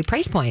 scary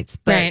price points,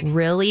 but Right.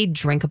 really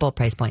drinkable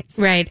price points.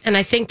 Right. And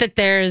I think that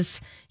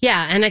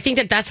and I think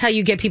that that's how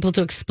you get people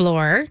to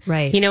explore.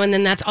 Right. And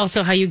then that's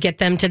also how you get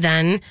them to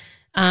then,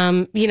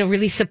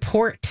 really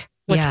support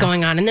what's Yes.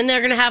 going on. And then they're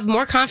going to have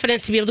more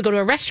confidence to be able to go to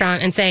a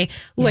restaurant and say,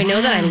 "Ooh, I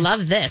know that I Yes.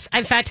 love this."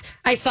 In fact,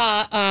 I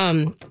saw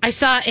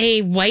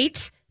a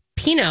white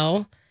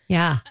Pinot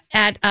Yeah.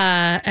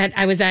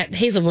 I was at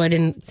Hazelwood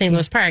in St.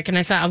 Louis Park and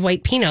I saw a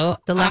white Pinot.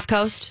 The left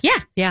coast? Yeah.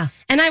 Yeah.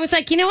 And I was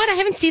like, you know what? I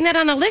haven't seen that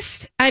on a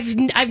list. I've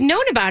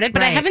known about it,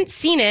 but I Right. haven't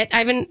seen it. I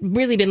haven't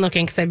really been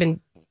looking because I've been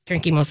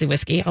drinking mostly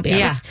whiskey, I'll be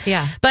Yeah. honest.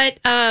 Yeah. But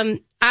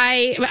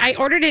I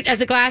ordered it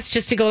as a glass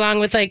just to go along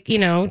with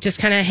just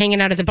kind of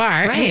hanging out at the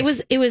bar. Right.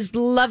 And it was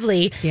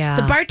lovely. Yeah.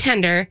 The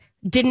bartender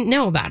didn't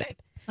know about it.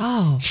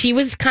 Oh. She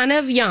was kind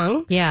of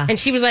young. Yeah. And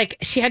she was like,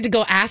 she had to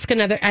go ask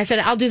another. I said,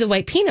 I'll do the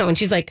white Pinot. And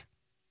she's like,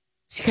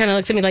 she kind of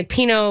looks at me like,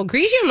 Pinot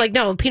Grigio? I'm like,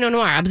 no, Pinot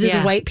Noir. I'll do Yeah.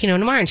 the white Pinot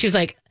Noir. And she was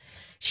like,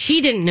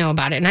 she didn't know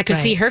about it. And I could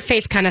Right. see her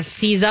face kind of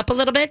seize up a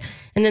little bit.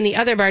 And then the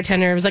other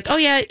bartender was like, oh,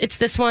 yeah, it's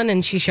this one.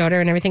 And she showed her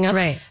and everything else.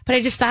 Right. But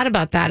I just thought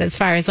about that as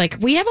far as like,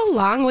 we have a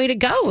long way to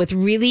go with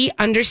really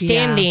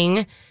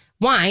understanding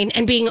wine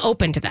and being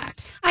open to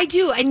that. I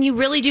do. And you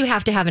really do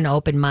have to have an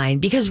open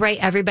mind because, right,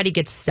 everybody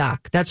gets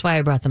stuck. That's why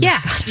I brought them. Yeah.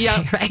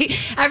 Moscato,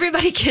 right?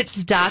 Everybody gets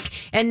stuck.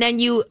 And then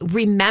you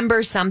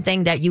remember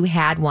something that you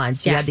had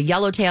once. You Yes. had the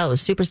yellowtail, it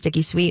was super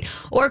sticky sweet.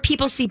 Or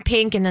people see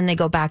pink and then they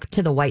go back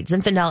to the white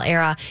Zinfandel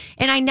era.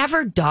 And I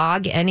never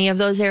dog any of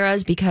those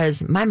eras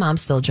because my mom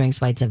still drinks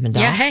white Zinfandel.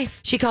 Yeah, hey.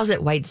 She calls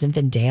it white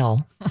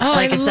Zinfandale. Oh,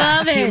 I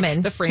love it.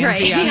 Human. The Franzia.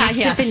 Right. Yeah,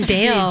 yeah.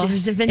 Zinfandale.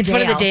 Zinfandale. It's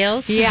one of the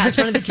Dales? Yeah, it's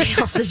one of the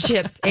Dales, the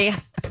chip.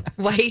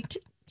 White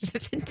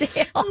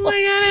Zinfandale. Oh my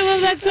God, I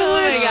love that so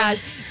Oh much. my God.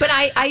 But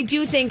I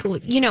do think,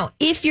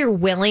 if you're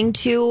willing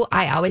to,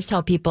 I always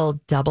tell people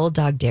double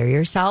dog dare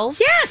yourself.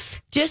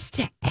 Yes. Just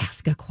to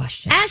ask a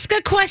question. Ask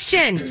a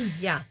question.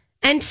 Yeah.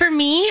 And for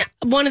me,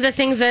 one of the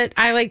things that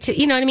I like to,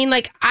 you know what I mean?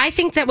 Like, I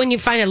think that when you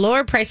find a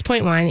lower price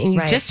point wine and you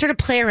Right. just sort of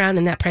play around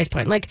in that price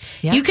point, like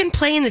Yeah. you can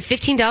play in the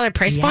 $15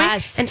 price point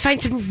Yes. and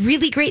find some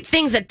really great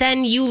things that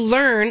then you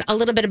learn a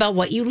little bit about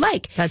what you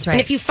like. That's right.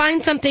 And if you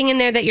find something in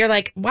there that you're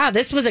like, wow,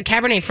 this was a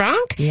Cabernet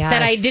Franc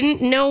that I Yes.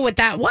 didn't know what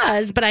that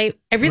was, but I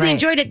really Right.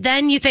 enjoyed it.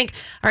 Then you think,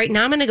 all right,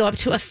 now I'm going to go up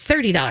to a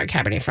 $30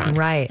 Cabernet Franc.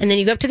 Right. And then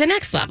you go up to the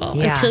next level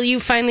Yeah. until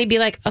you finally be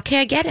like, okay,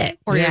 I get it.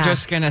 Or Yeah. you're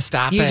just going to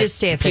stop You at just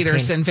stay at 15.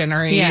 Peterson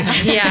Vinery. Yeah.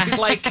 Yeah.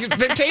 Like,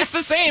 it tastes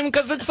the same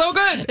because it's so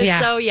good. It's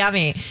Yeah. so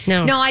yummy.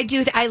 No. I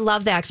do. I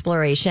love the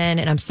exploration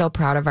and I'm so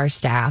proud of our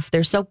staff.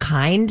 They're so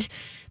kind.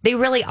 They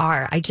really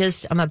are.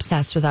 I'm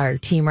obsessed with our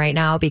team right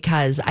now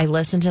because I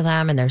listen to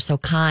them and they're so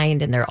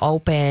kind and they're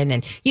open.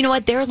 And you know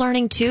what? They're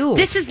learning too.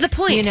 This is the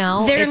point.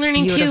 They're It's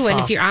learning too. beautiful. And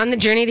if you're on the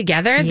journey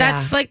together, Yeah.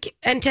 that's like,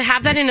 and to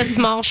have that in a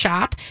small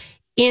shop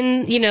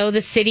in,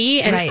 the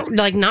city and Right.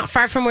 like not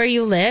far from where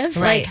you live,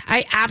 Right. like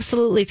I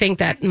absolutely think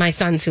that my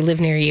sons who live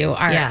near you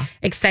are Yeah.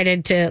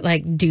 excited to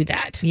like do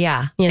that.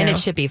 Yeah. You And know? it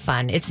should be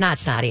fun. It's not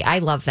snotty. I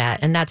love that.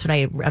 And that's what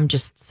I'm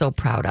just so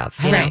proud of.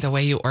 I like the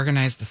way you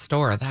organize the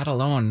store. That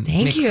alone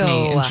Thank makes you.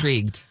 me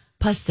intrigued.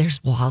 Plus,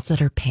 there's walls that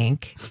are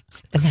pink.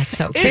 And that's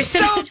so cute. There's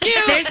some so cute,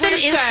 there's some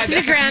Lisa.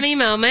 Instagrammy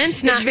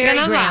moments. Not very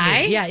gonna Grammy.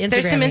 lie. Yeah,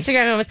 there's some Instagrammy.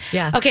 Instagram moments.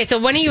 Yeah. Okay, so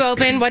when are you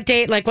open? What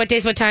date? Like what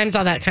days? What times?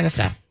 All that kind of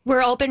stuff.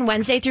 We're open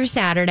Wednesday through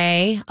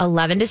Saturday,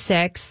 11 to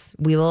 6.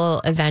 We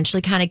will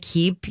eventually kind of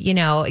keep,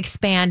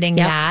 expanding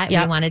Yep, that.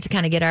 yep. We wanted to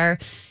kind of get our,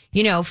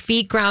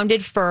 feet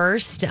grounded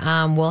first.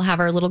 We'll have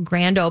our little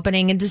grand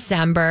opening in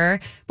December,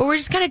 but we're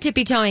just kind of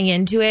tippy toeing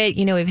into it.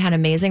 We've had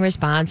amazing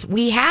response.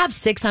 We have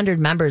 600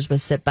 members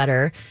with Sip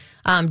Better.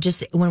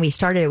 Just when we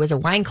started, it was a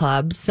wine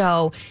club.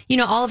 So,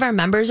 all of our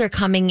members are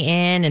coming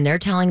in and they're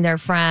telling their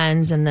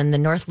friends. And then the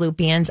North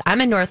Loopians.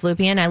 I'm a North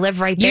Loopian. I live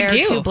right You there,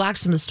 do. 2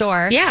 blocks from the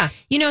store. Yeah.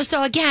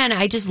 So again,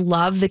 I just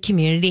love the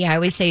community. I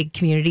always say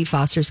community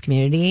fosters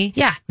community.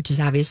 Yeah. Which is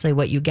obviously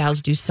what you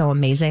gals do so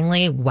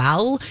amazingly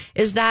well.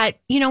 Is that,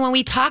 when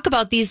we talk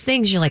about these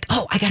things, you're like,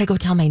 oh, I got to go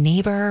tell my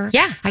neighbor.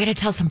 Yeah. I got to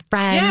tell some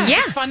friends. Yeah,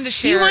 Yeah. it's fun to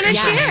share. You wanna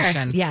information.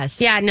 share.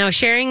 Yes. Yeah, no,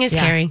 sharing is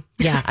Yeah. caring.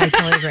 Yeah, I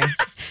totally agree.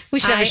 We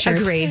should have I a shirt.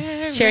 agree.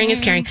 Sharing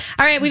is caring.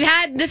 All right,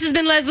 this has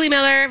been Leslie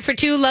Miller for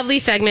 2 lovely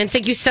segments.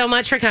 Thank you so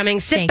much for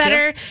coming. Sip Thank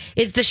Better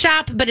is the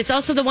shop, but it's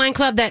also the wine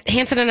club that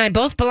Hanson and I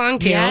both belong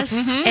to. Yes.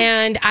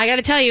 And I got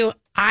to tell you,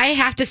 I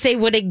have to say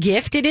what a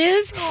gift it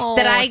is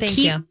that I thank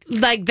keep you.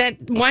 like that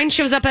wine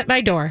shows up at my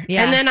door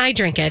Yeah. and then I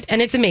drink it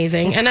and it's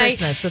amazing. It's and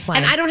Christmas with wine.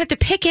 And I don't have to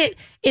pick it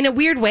in a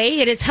weird way.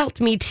 It has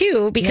helped me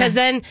too because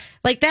then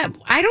like that,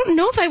 I don't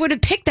know if I would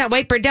have picked that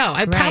white Bordeaux.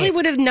 I probably Right.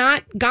 would have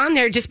not gone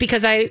there just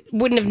because I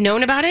wouldn't have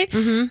known about it.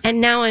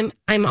 And now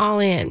I'm all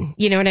in.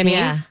 You know what I mean?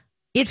 Yeah.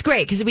 It's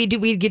great because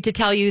we get to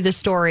tell you the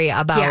story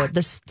about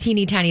this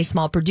teeny tiny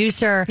small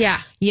producer. Yeah.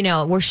 You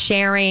know, we're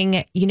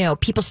sharing,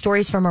 people's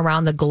stories from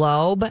around the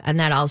globe. And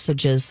that also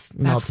just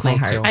melts my cool,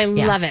 heart. too. I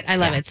love it. I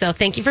love it. So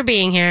thank you for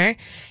being here.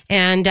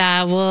 And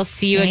we'll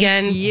see you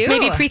again. you.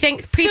 Maybe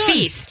pre-feast.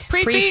 Pre-feast.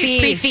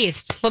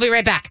 Pre-feast. We'll be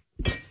right back.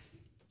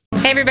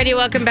 Hey, everybody.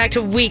 Welcome back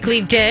to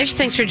Weekly Dish.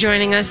 Thanks for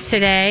joining us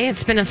today.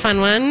 It's been a fun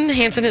one.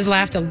 Hanson has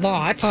laughed a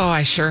lot. Oh,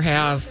 I sure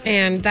have.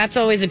 And that's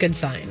always a good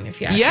sign, if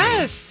you ask me.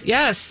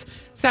 Yes.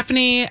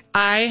 Stephanie,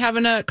 I have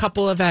a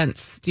couple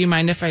events. Do you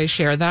mind if I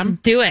share them?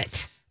 Do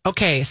it.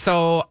 Okay,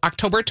 so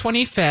October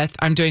 25th,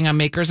 I'm doing a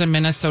Makers in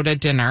Minnesota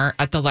dinner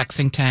at the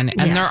Lexington, and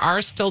Yes. there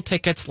are still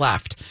tickets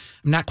left.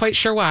 I'm not quite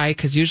sure why,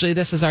 because usually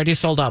this is already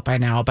sold out by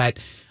now, but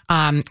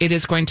it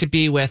is going to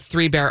be with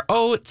Three Bear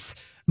Oats,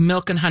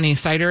 milk and honey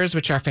ciders,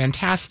 which are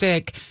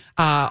fantastic,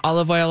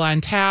 olive oil on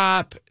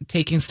tap,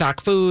 Taking Stock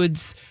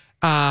Foods.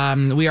 We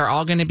are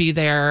all going to be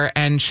there,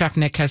 and Chef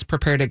Nick has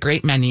prepared a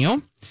great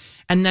menu.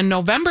 And then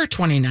November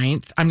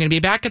 29th, I'm going to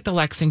be back at the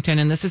Lexington,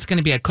 and this is going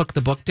to be a Cook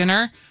the Book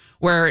dinner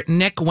where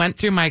Nick went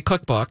through my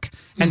cookbook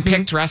and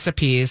picked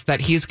recipes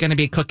that he's going to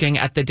be cooking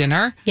at the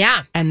dinner.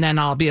 Yeah. And then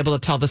I'll be able to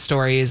tell the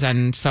stories.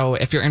 And so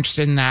if you're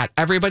interested in that,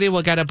 everybody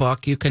will get a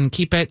book. You can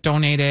keep it,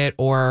 donate it,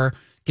 or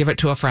give it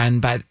to a friend,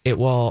 but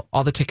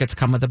all the tickets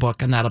come with the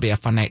book, and that'll be a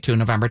fun night too,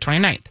 November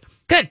 29th.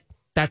 Good.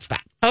 That's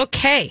that.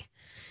 Okay.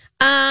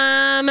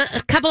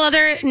 A couple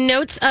other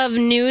notes of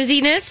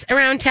newsiness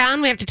around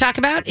town we have to talk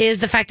about is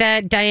the fact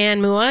that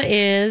Diane Mua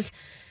is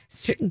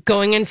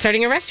going and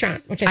starting a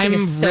restaurant, which I think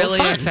I'm is so really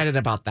fun. excited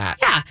about that.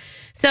 Yeah.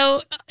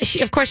 So,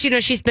 of course,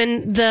 she's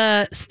been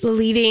the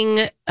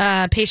leading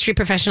pastry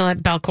professional at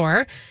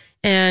Belcourt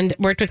and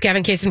worked with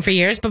Gavin Kaysen for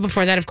years. But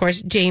before that, of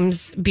course,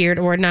 James Beard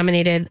Award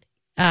nominated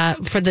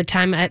for the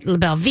time at La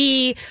Belle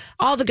Vie,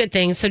 all the good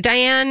things. So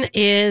Diane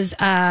is,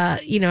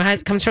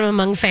 comes from a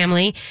Hmong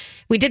family.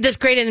 We did this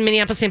great in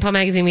Minneapolis St. Paul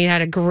magazine. We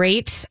had a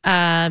great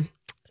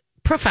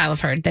profile of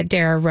her that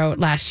Dara wrote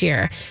last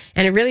year.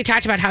 And it really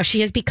talked about how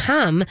she has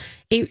become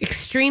a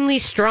extremely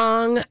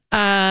strong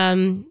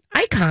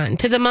icon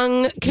to the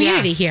Hmong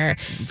community Yes, here.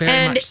 very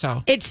and much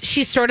so.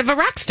 She's sort of a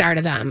rock star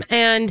to them.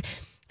 And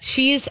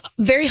she's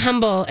very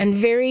humble and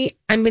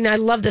I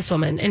love this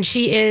woman. And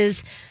she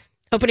is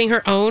opening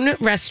her own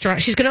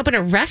restaurant. She's going to open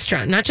a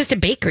restaurant, not just a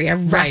bakery, a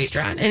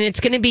restaurant. And it's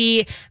going to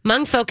be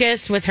Hmong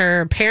focused with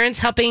her parents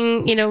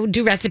helping,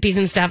 do recipes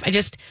and stuff. I'm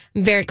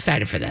very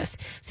excited for this.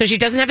 So she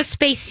doesn't have a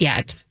space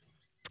yet,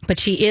 but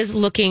she is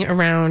looking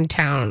around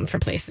town for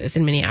places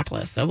in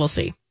Minneapolis. So we'll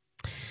see.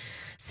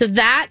 So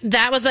that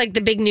was like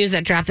the big news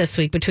that dropped this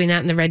week between that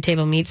and the Red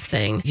Table Meats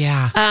thing.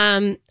 Yeah.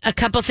 A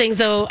couple things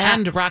though.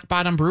 And Rock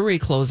Bottom Brewery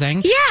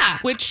closing. Yeah.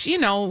 Which,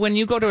 when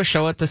you go to a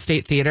show at the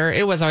State Theater,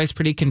 it was always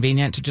pretty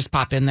convenient to just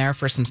pop in there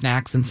for some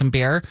snacks and some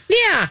beer.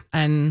 Yeah.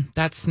 And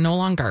that's no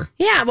longer.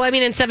 Yeah. Well,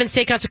 and Seven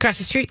Steakhouse across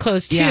the street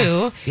closed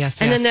too.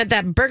 Yes. And then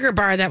that burger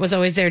bar that was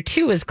always there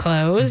too was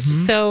closed.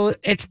 So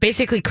it's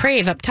basically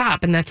Crave up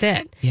top and that's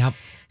it. Yep.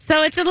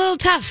 So it's a little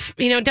tough.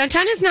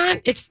 Downtown is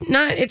it's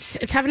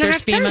having a There's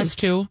hard time. Famous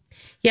too.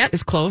 Yep.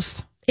 Is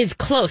close. Is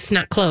close,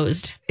 not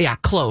closed. Yeah,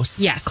 close.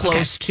 Yes,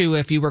 Close to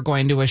if you were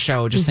going to a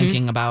show, just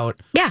thinking about.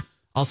 Yeah.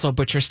 Also,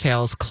 Butcher's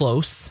Tales,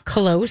 close.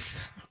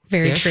 Close.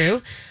 Very Ish.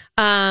 true.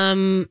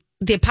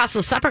 The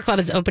Apostle Supper Club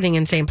is opening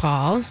in St.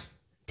 Paul.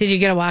 Did you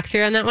get a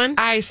walkthrough on that one?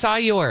 I saw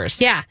yours.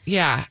 Yeah.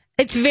 Yeah.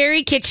 It's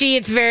very kitschy.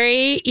 It's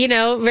very,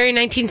 very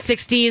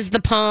 1960s,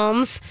 the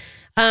palms.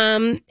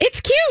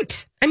 It's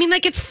cute.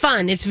 It's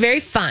fun. It's very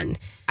fun.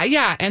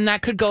 Yeah, and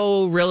that could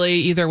go really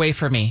either way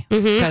for me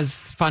because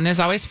fun is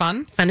always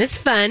fun. Fun is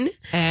fun.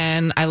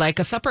 And I like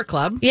a supper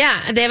club.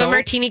 Yeah, they have a So-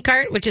 martini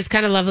cart, which is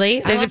kind of lovely.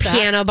 There's a love that.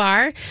 piano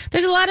bar.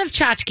 There's a lot of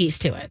tchotchkes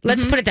to it.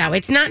 Let's put it that way.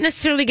 It's not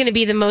necessarily going to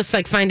be the most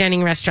fine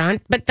dining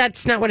restaurant, but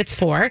that's not what it's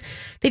for.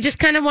 They just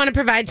kind of want to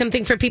provide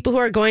something for people who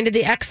are going to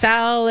the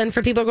XL and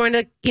for people who are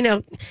going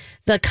to,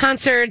 the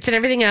concerts and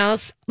everything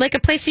else. Like a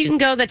place you can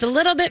go that's a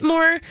little bit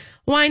more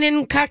wine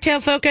and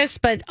cocktail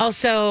focused, but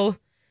also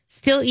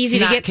still easy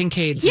Not to get.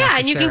 Kincaid's Yeah,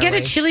 and you can get a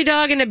necessarily. chili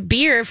dog and a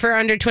beer for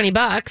under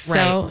 $20. So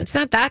Right. it's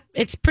not that.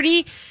 It's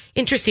pretty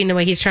interesting the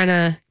way he's trying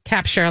to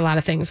capture a lot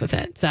of things with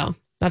it. So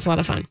that's a lot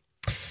of fun.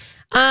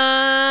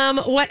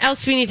 What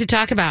else do we need to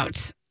talk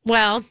about?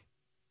 Well,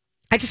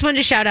 I just wanted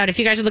to shout out if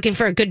you guys are looking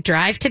for a good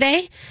drive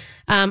today.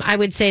 I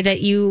would say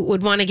that you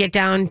would want to get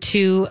down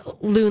to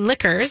Loon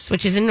Liquors,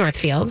 which is in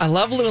Northfield. I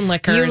love Loon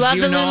Liquors. You love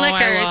the Loon know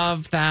Liquors. I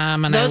love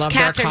them, and Those I love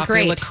cats their are coffee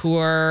great.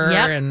 liqueur.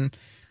 Yep. And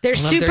They're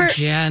I love their super.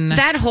 gin.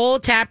 That whole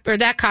tap or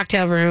that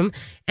cocktail room,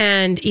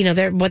 and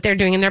what they're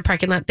doing in their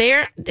parking lot.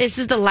 This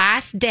is the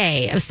last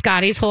day of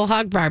Scotty's Whole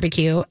Hog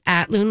Barbecue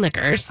at Loon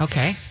Liquors.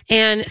 Okay.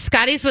 And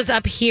Scotty's was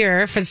up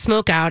here for the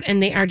smoke out,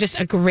 and they are just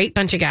a great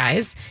bunch of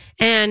guys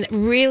and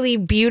really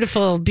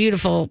beautiful,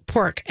 beautiful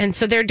pork. And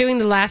so they're doing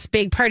the last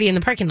big party in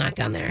the parking lot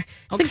down there.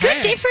 It's a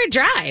good day for a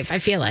drive, I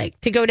feel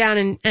like, to go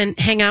down and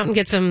hang out and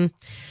get some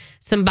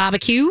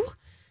barbecue.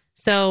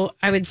 So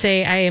I would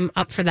say I am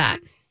up for that,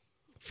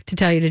 to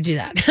tell you to do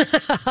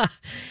that.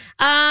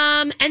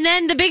 And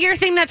then the bigger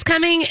thing that's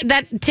coming,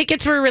 that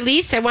tickets were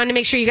released. I wanted to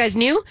make sure you guys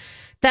knew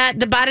that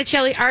the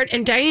Botticelli Art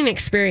and Dining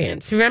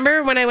Experience.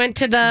 Remember when I went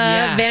to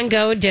the Van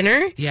Gogh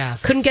dinner?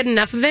 Yes. Couldn't get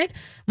enough of it.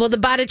 Well, the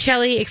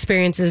Botticelli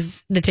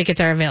Experiences, the tickets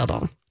are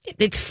available.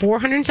 It's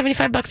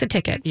 $475 a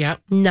ticket.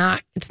 Yep.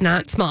 It's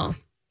not small.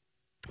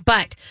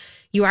 But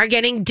you are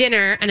getting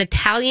dinner, an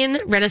Italian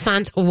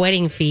Renaissance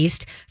wedding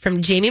feast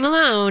from Jamie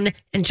Malone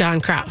and John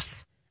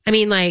Krause. I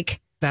mean,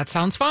 that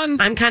sounds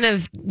fun. I'm kind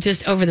of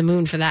just over the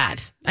moon for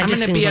that. I'm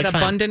going to be at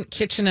Abundant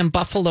Kitchen in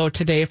Buffalo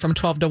today from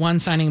 12 to 1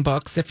 signing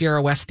books if you're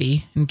a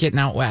Westie and getting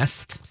out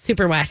west.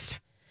 Super West.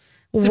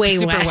 Way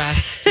Super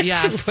west.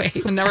 Yes.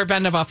 I've never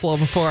been to Buffalo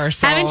before.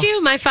 So. Haven't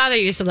you? My father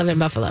used to live in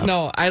Buffalo.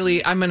 No,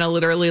 I'm going to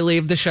literally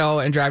leave the show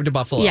and drive to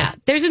Buffalo. Yeah.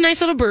 There's a nice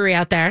little brewery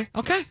out there.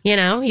 Okay.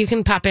 You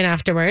can pop in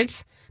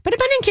afterwards. But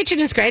Abundant Kitchen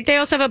is great. They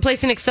also have a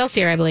place in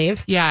Excelsior, I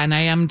believe. Yeah, and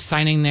I am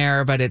signing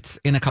there, but it's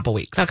in a couple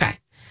weeks. Okay.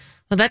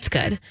 Well, that's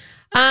good.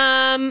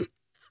 Some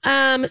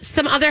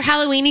other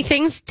Halloweeny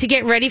things to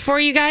get ready for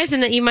you guys,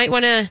 and that you might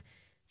want to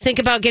think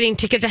about getting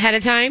tickets ahead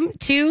of time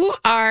to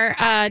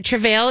are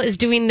Travail is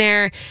doing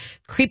their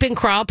Creep and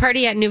Crawl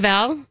party at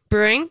Nouvelle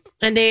Brewing,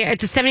 and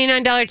it's a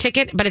 $79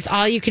 ticket, but it's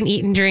all you can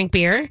eat and drink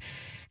beer.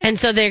 And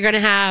so they're going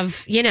to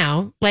have,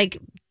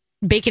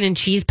 bacon and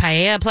cheese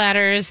paella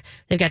platters.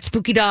 They've got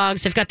spooky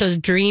dogs. They've got those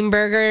dream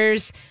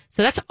burgers.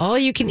 So that's all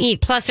you can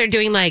eat. Plus they're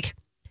doing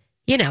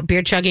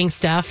beer chugging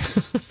stuff.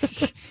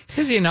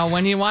 Because,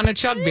 when you want to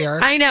chug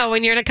beer. I know,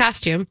 when you're in a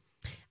costume.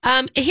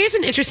 Here's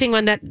an interesting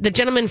one that the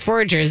Gentleman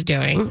Forager is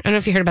doing. I don't know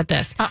if you heard about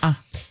this.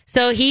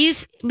 So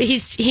he's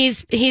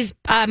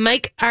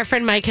Mike, our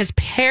friend Mike, has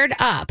paired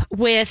up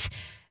with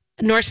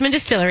Norseman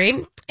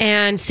Distillery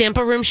and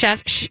Sample Room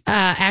chef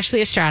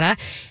Ashley Estrada,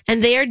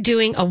 and they are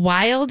doing a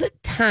Wild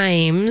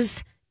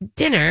Times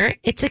dinner.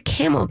 It's a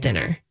camel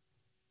dinner.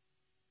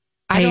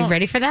 Are you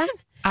ready for that?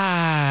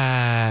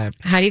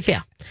 How do you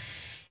feel?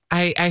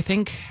 I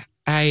think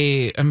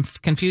I am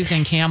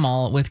confusing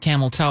camel with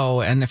camel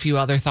toe and a few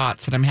other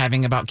thoughts that I'm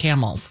having about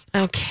camels.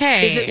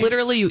 Okay. Is it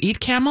literally you eat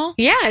camel?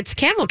 Yeah, it's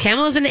camel.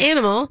 Camel is an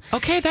animal.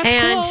 Okay,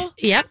 that's cool.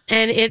 Yep.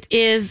 And it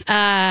is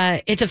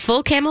it's a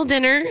full camel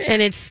dinner,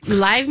 and it's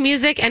live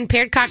music and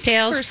paired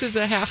cocktails. Versus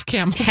a half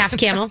camel. Half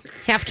camel.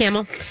 Half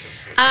camel.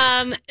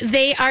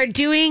 They are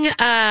doing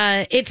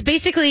it's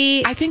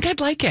basically I think I'd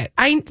like it.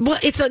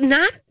 It's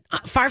not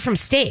far from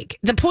steak.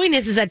 The point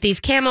is that these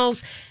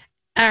camels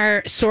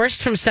are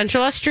sourced from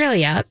Central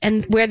Australia,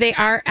 and where they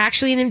are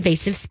actually an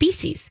invasive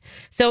species.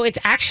 So it's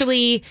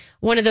actually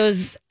one of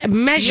those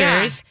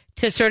measures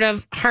to sort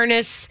of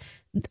harness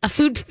a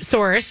food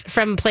source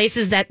from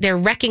places that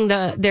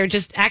they're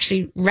just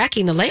actually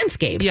wrecking the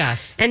landscape.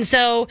 Yes. And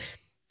so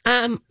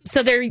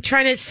they're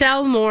trying to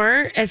sell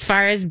more as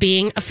far as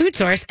being a food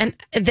source. And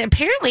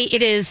apparently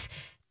it is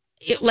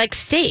like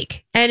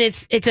steak, and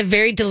it's a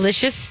very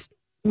delicious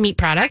meat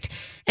product.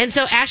 And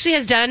so Ashley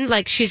has done,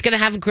 she's going to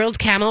have grilled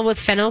camel with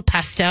fennel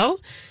pesto.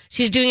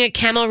 She's doing a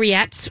camel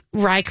rillettes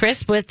rye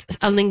crisp with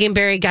a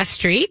lingonberry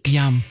gastrique.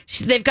 Yum.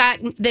 They've got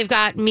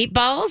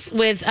meatballs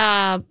with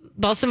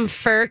balsam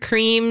fir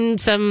cream,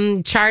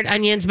 some charred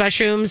onions,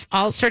 mushrooms,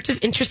 all sorts of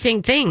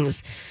interesting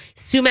things.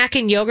 Sumac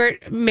and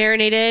yogurt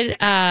marinated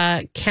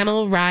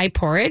camel rye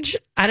porridge.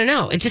 I don't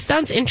know. It just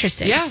sounds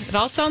interesting. Yeah, it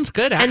all sounds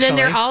good, actually. And then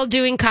they're all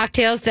doing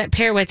cocktails that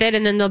pair with it,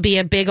 and then there'll be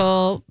a big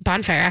old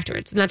bonfire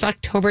afterwards. And that's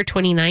October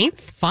 29th.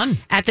 Fun.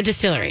 At the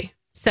distillery.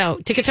 So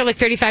tickets are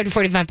 $35 to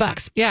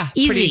 $45. Yeah.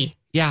 Easy.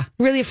 Yeah.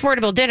 Really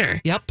affordable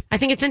dinner. Yep. I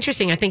think it's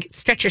interesting. I think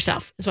stretch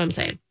yourself is what I'm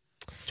saying.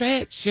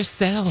 Stretch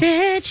yourself.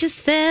 Stretch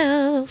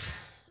yourself.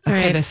 All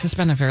Okay, right. this has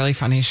been a very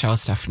funny show,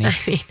 Stephanie.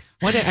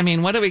 What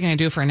are we going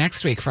to do for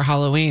next week for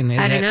Halloween? Is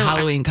I don't it know.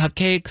 Halloween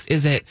cupcakes?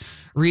 Is it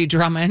Ree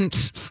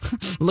Drummond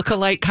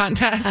look-alike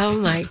contest? Oh,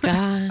 my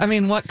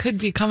God. What could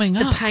be coming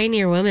up? The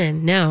Pioneer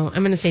Woman. No,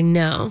 I'm going to say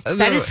no.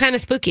 That is kind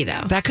of spooky,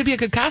 though. That could be a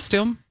good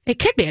costume. It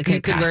could be a good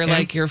You could costume.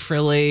 wear your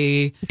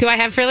frilly... Do I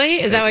have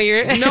frilly? Is that what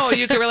you're... No,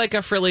 you could wear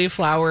a frilly,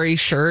 flowery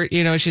shirt.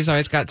 She's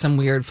always got some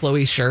weird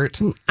flowy shirt.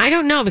 I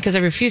don't know, because I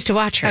refuse to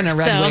watch her. And a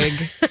red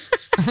wig.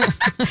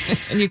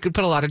 And you could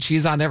put a lot of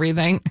cheese on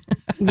everything.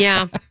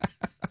 Yeah.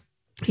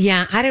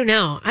 Yeah, I don't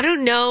know. I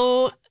don't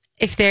know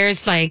if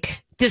there's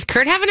Does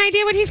Kurt have an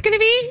idea what he's going to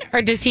be?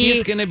 Or does he?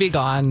 He's going to be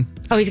gone.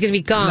 Oh, he's going to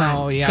be gone.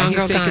 No, yeah. Gone, he's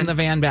girl, taking gone. the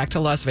van back to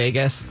Las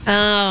Vegas.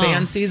 Oh.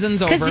 Van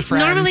season's over, Because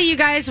friends. normally you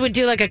guys would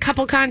do like a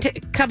couple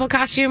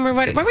costume or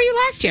what? Where were you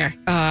last year?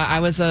 I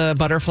was a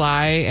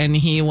butterfly, and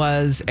he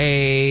was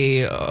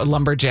a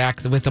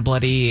lumberjack with a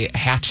bloody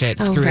hatchet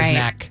through his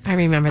neck. I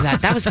remember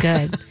that. That was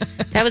good.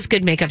 That was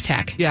good makeup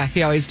tech. Yeah,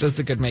 he always does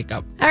the good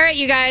makeup. All right,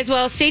 you guys.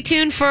 Well, stay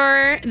tuned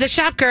for the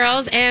Shop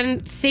Girls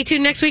and stay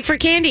tuned next week for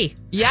Candy.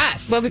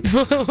 Yes. Well,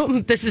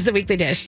 this is the Weekly Dish.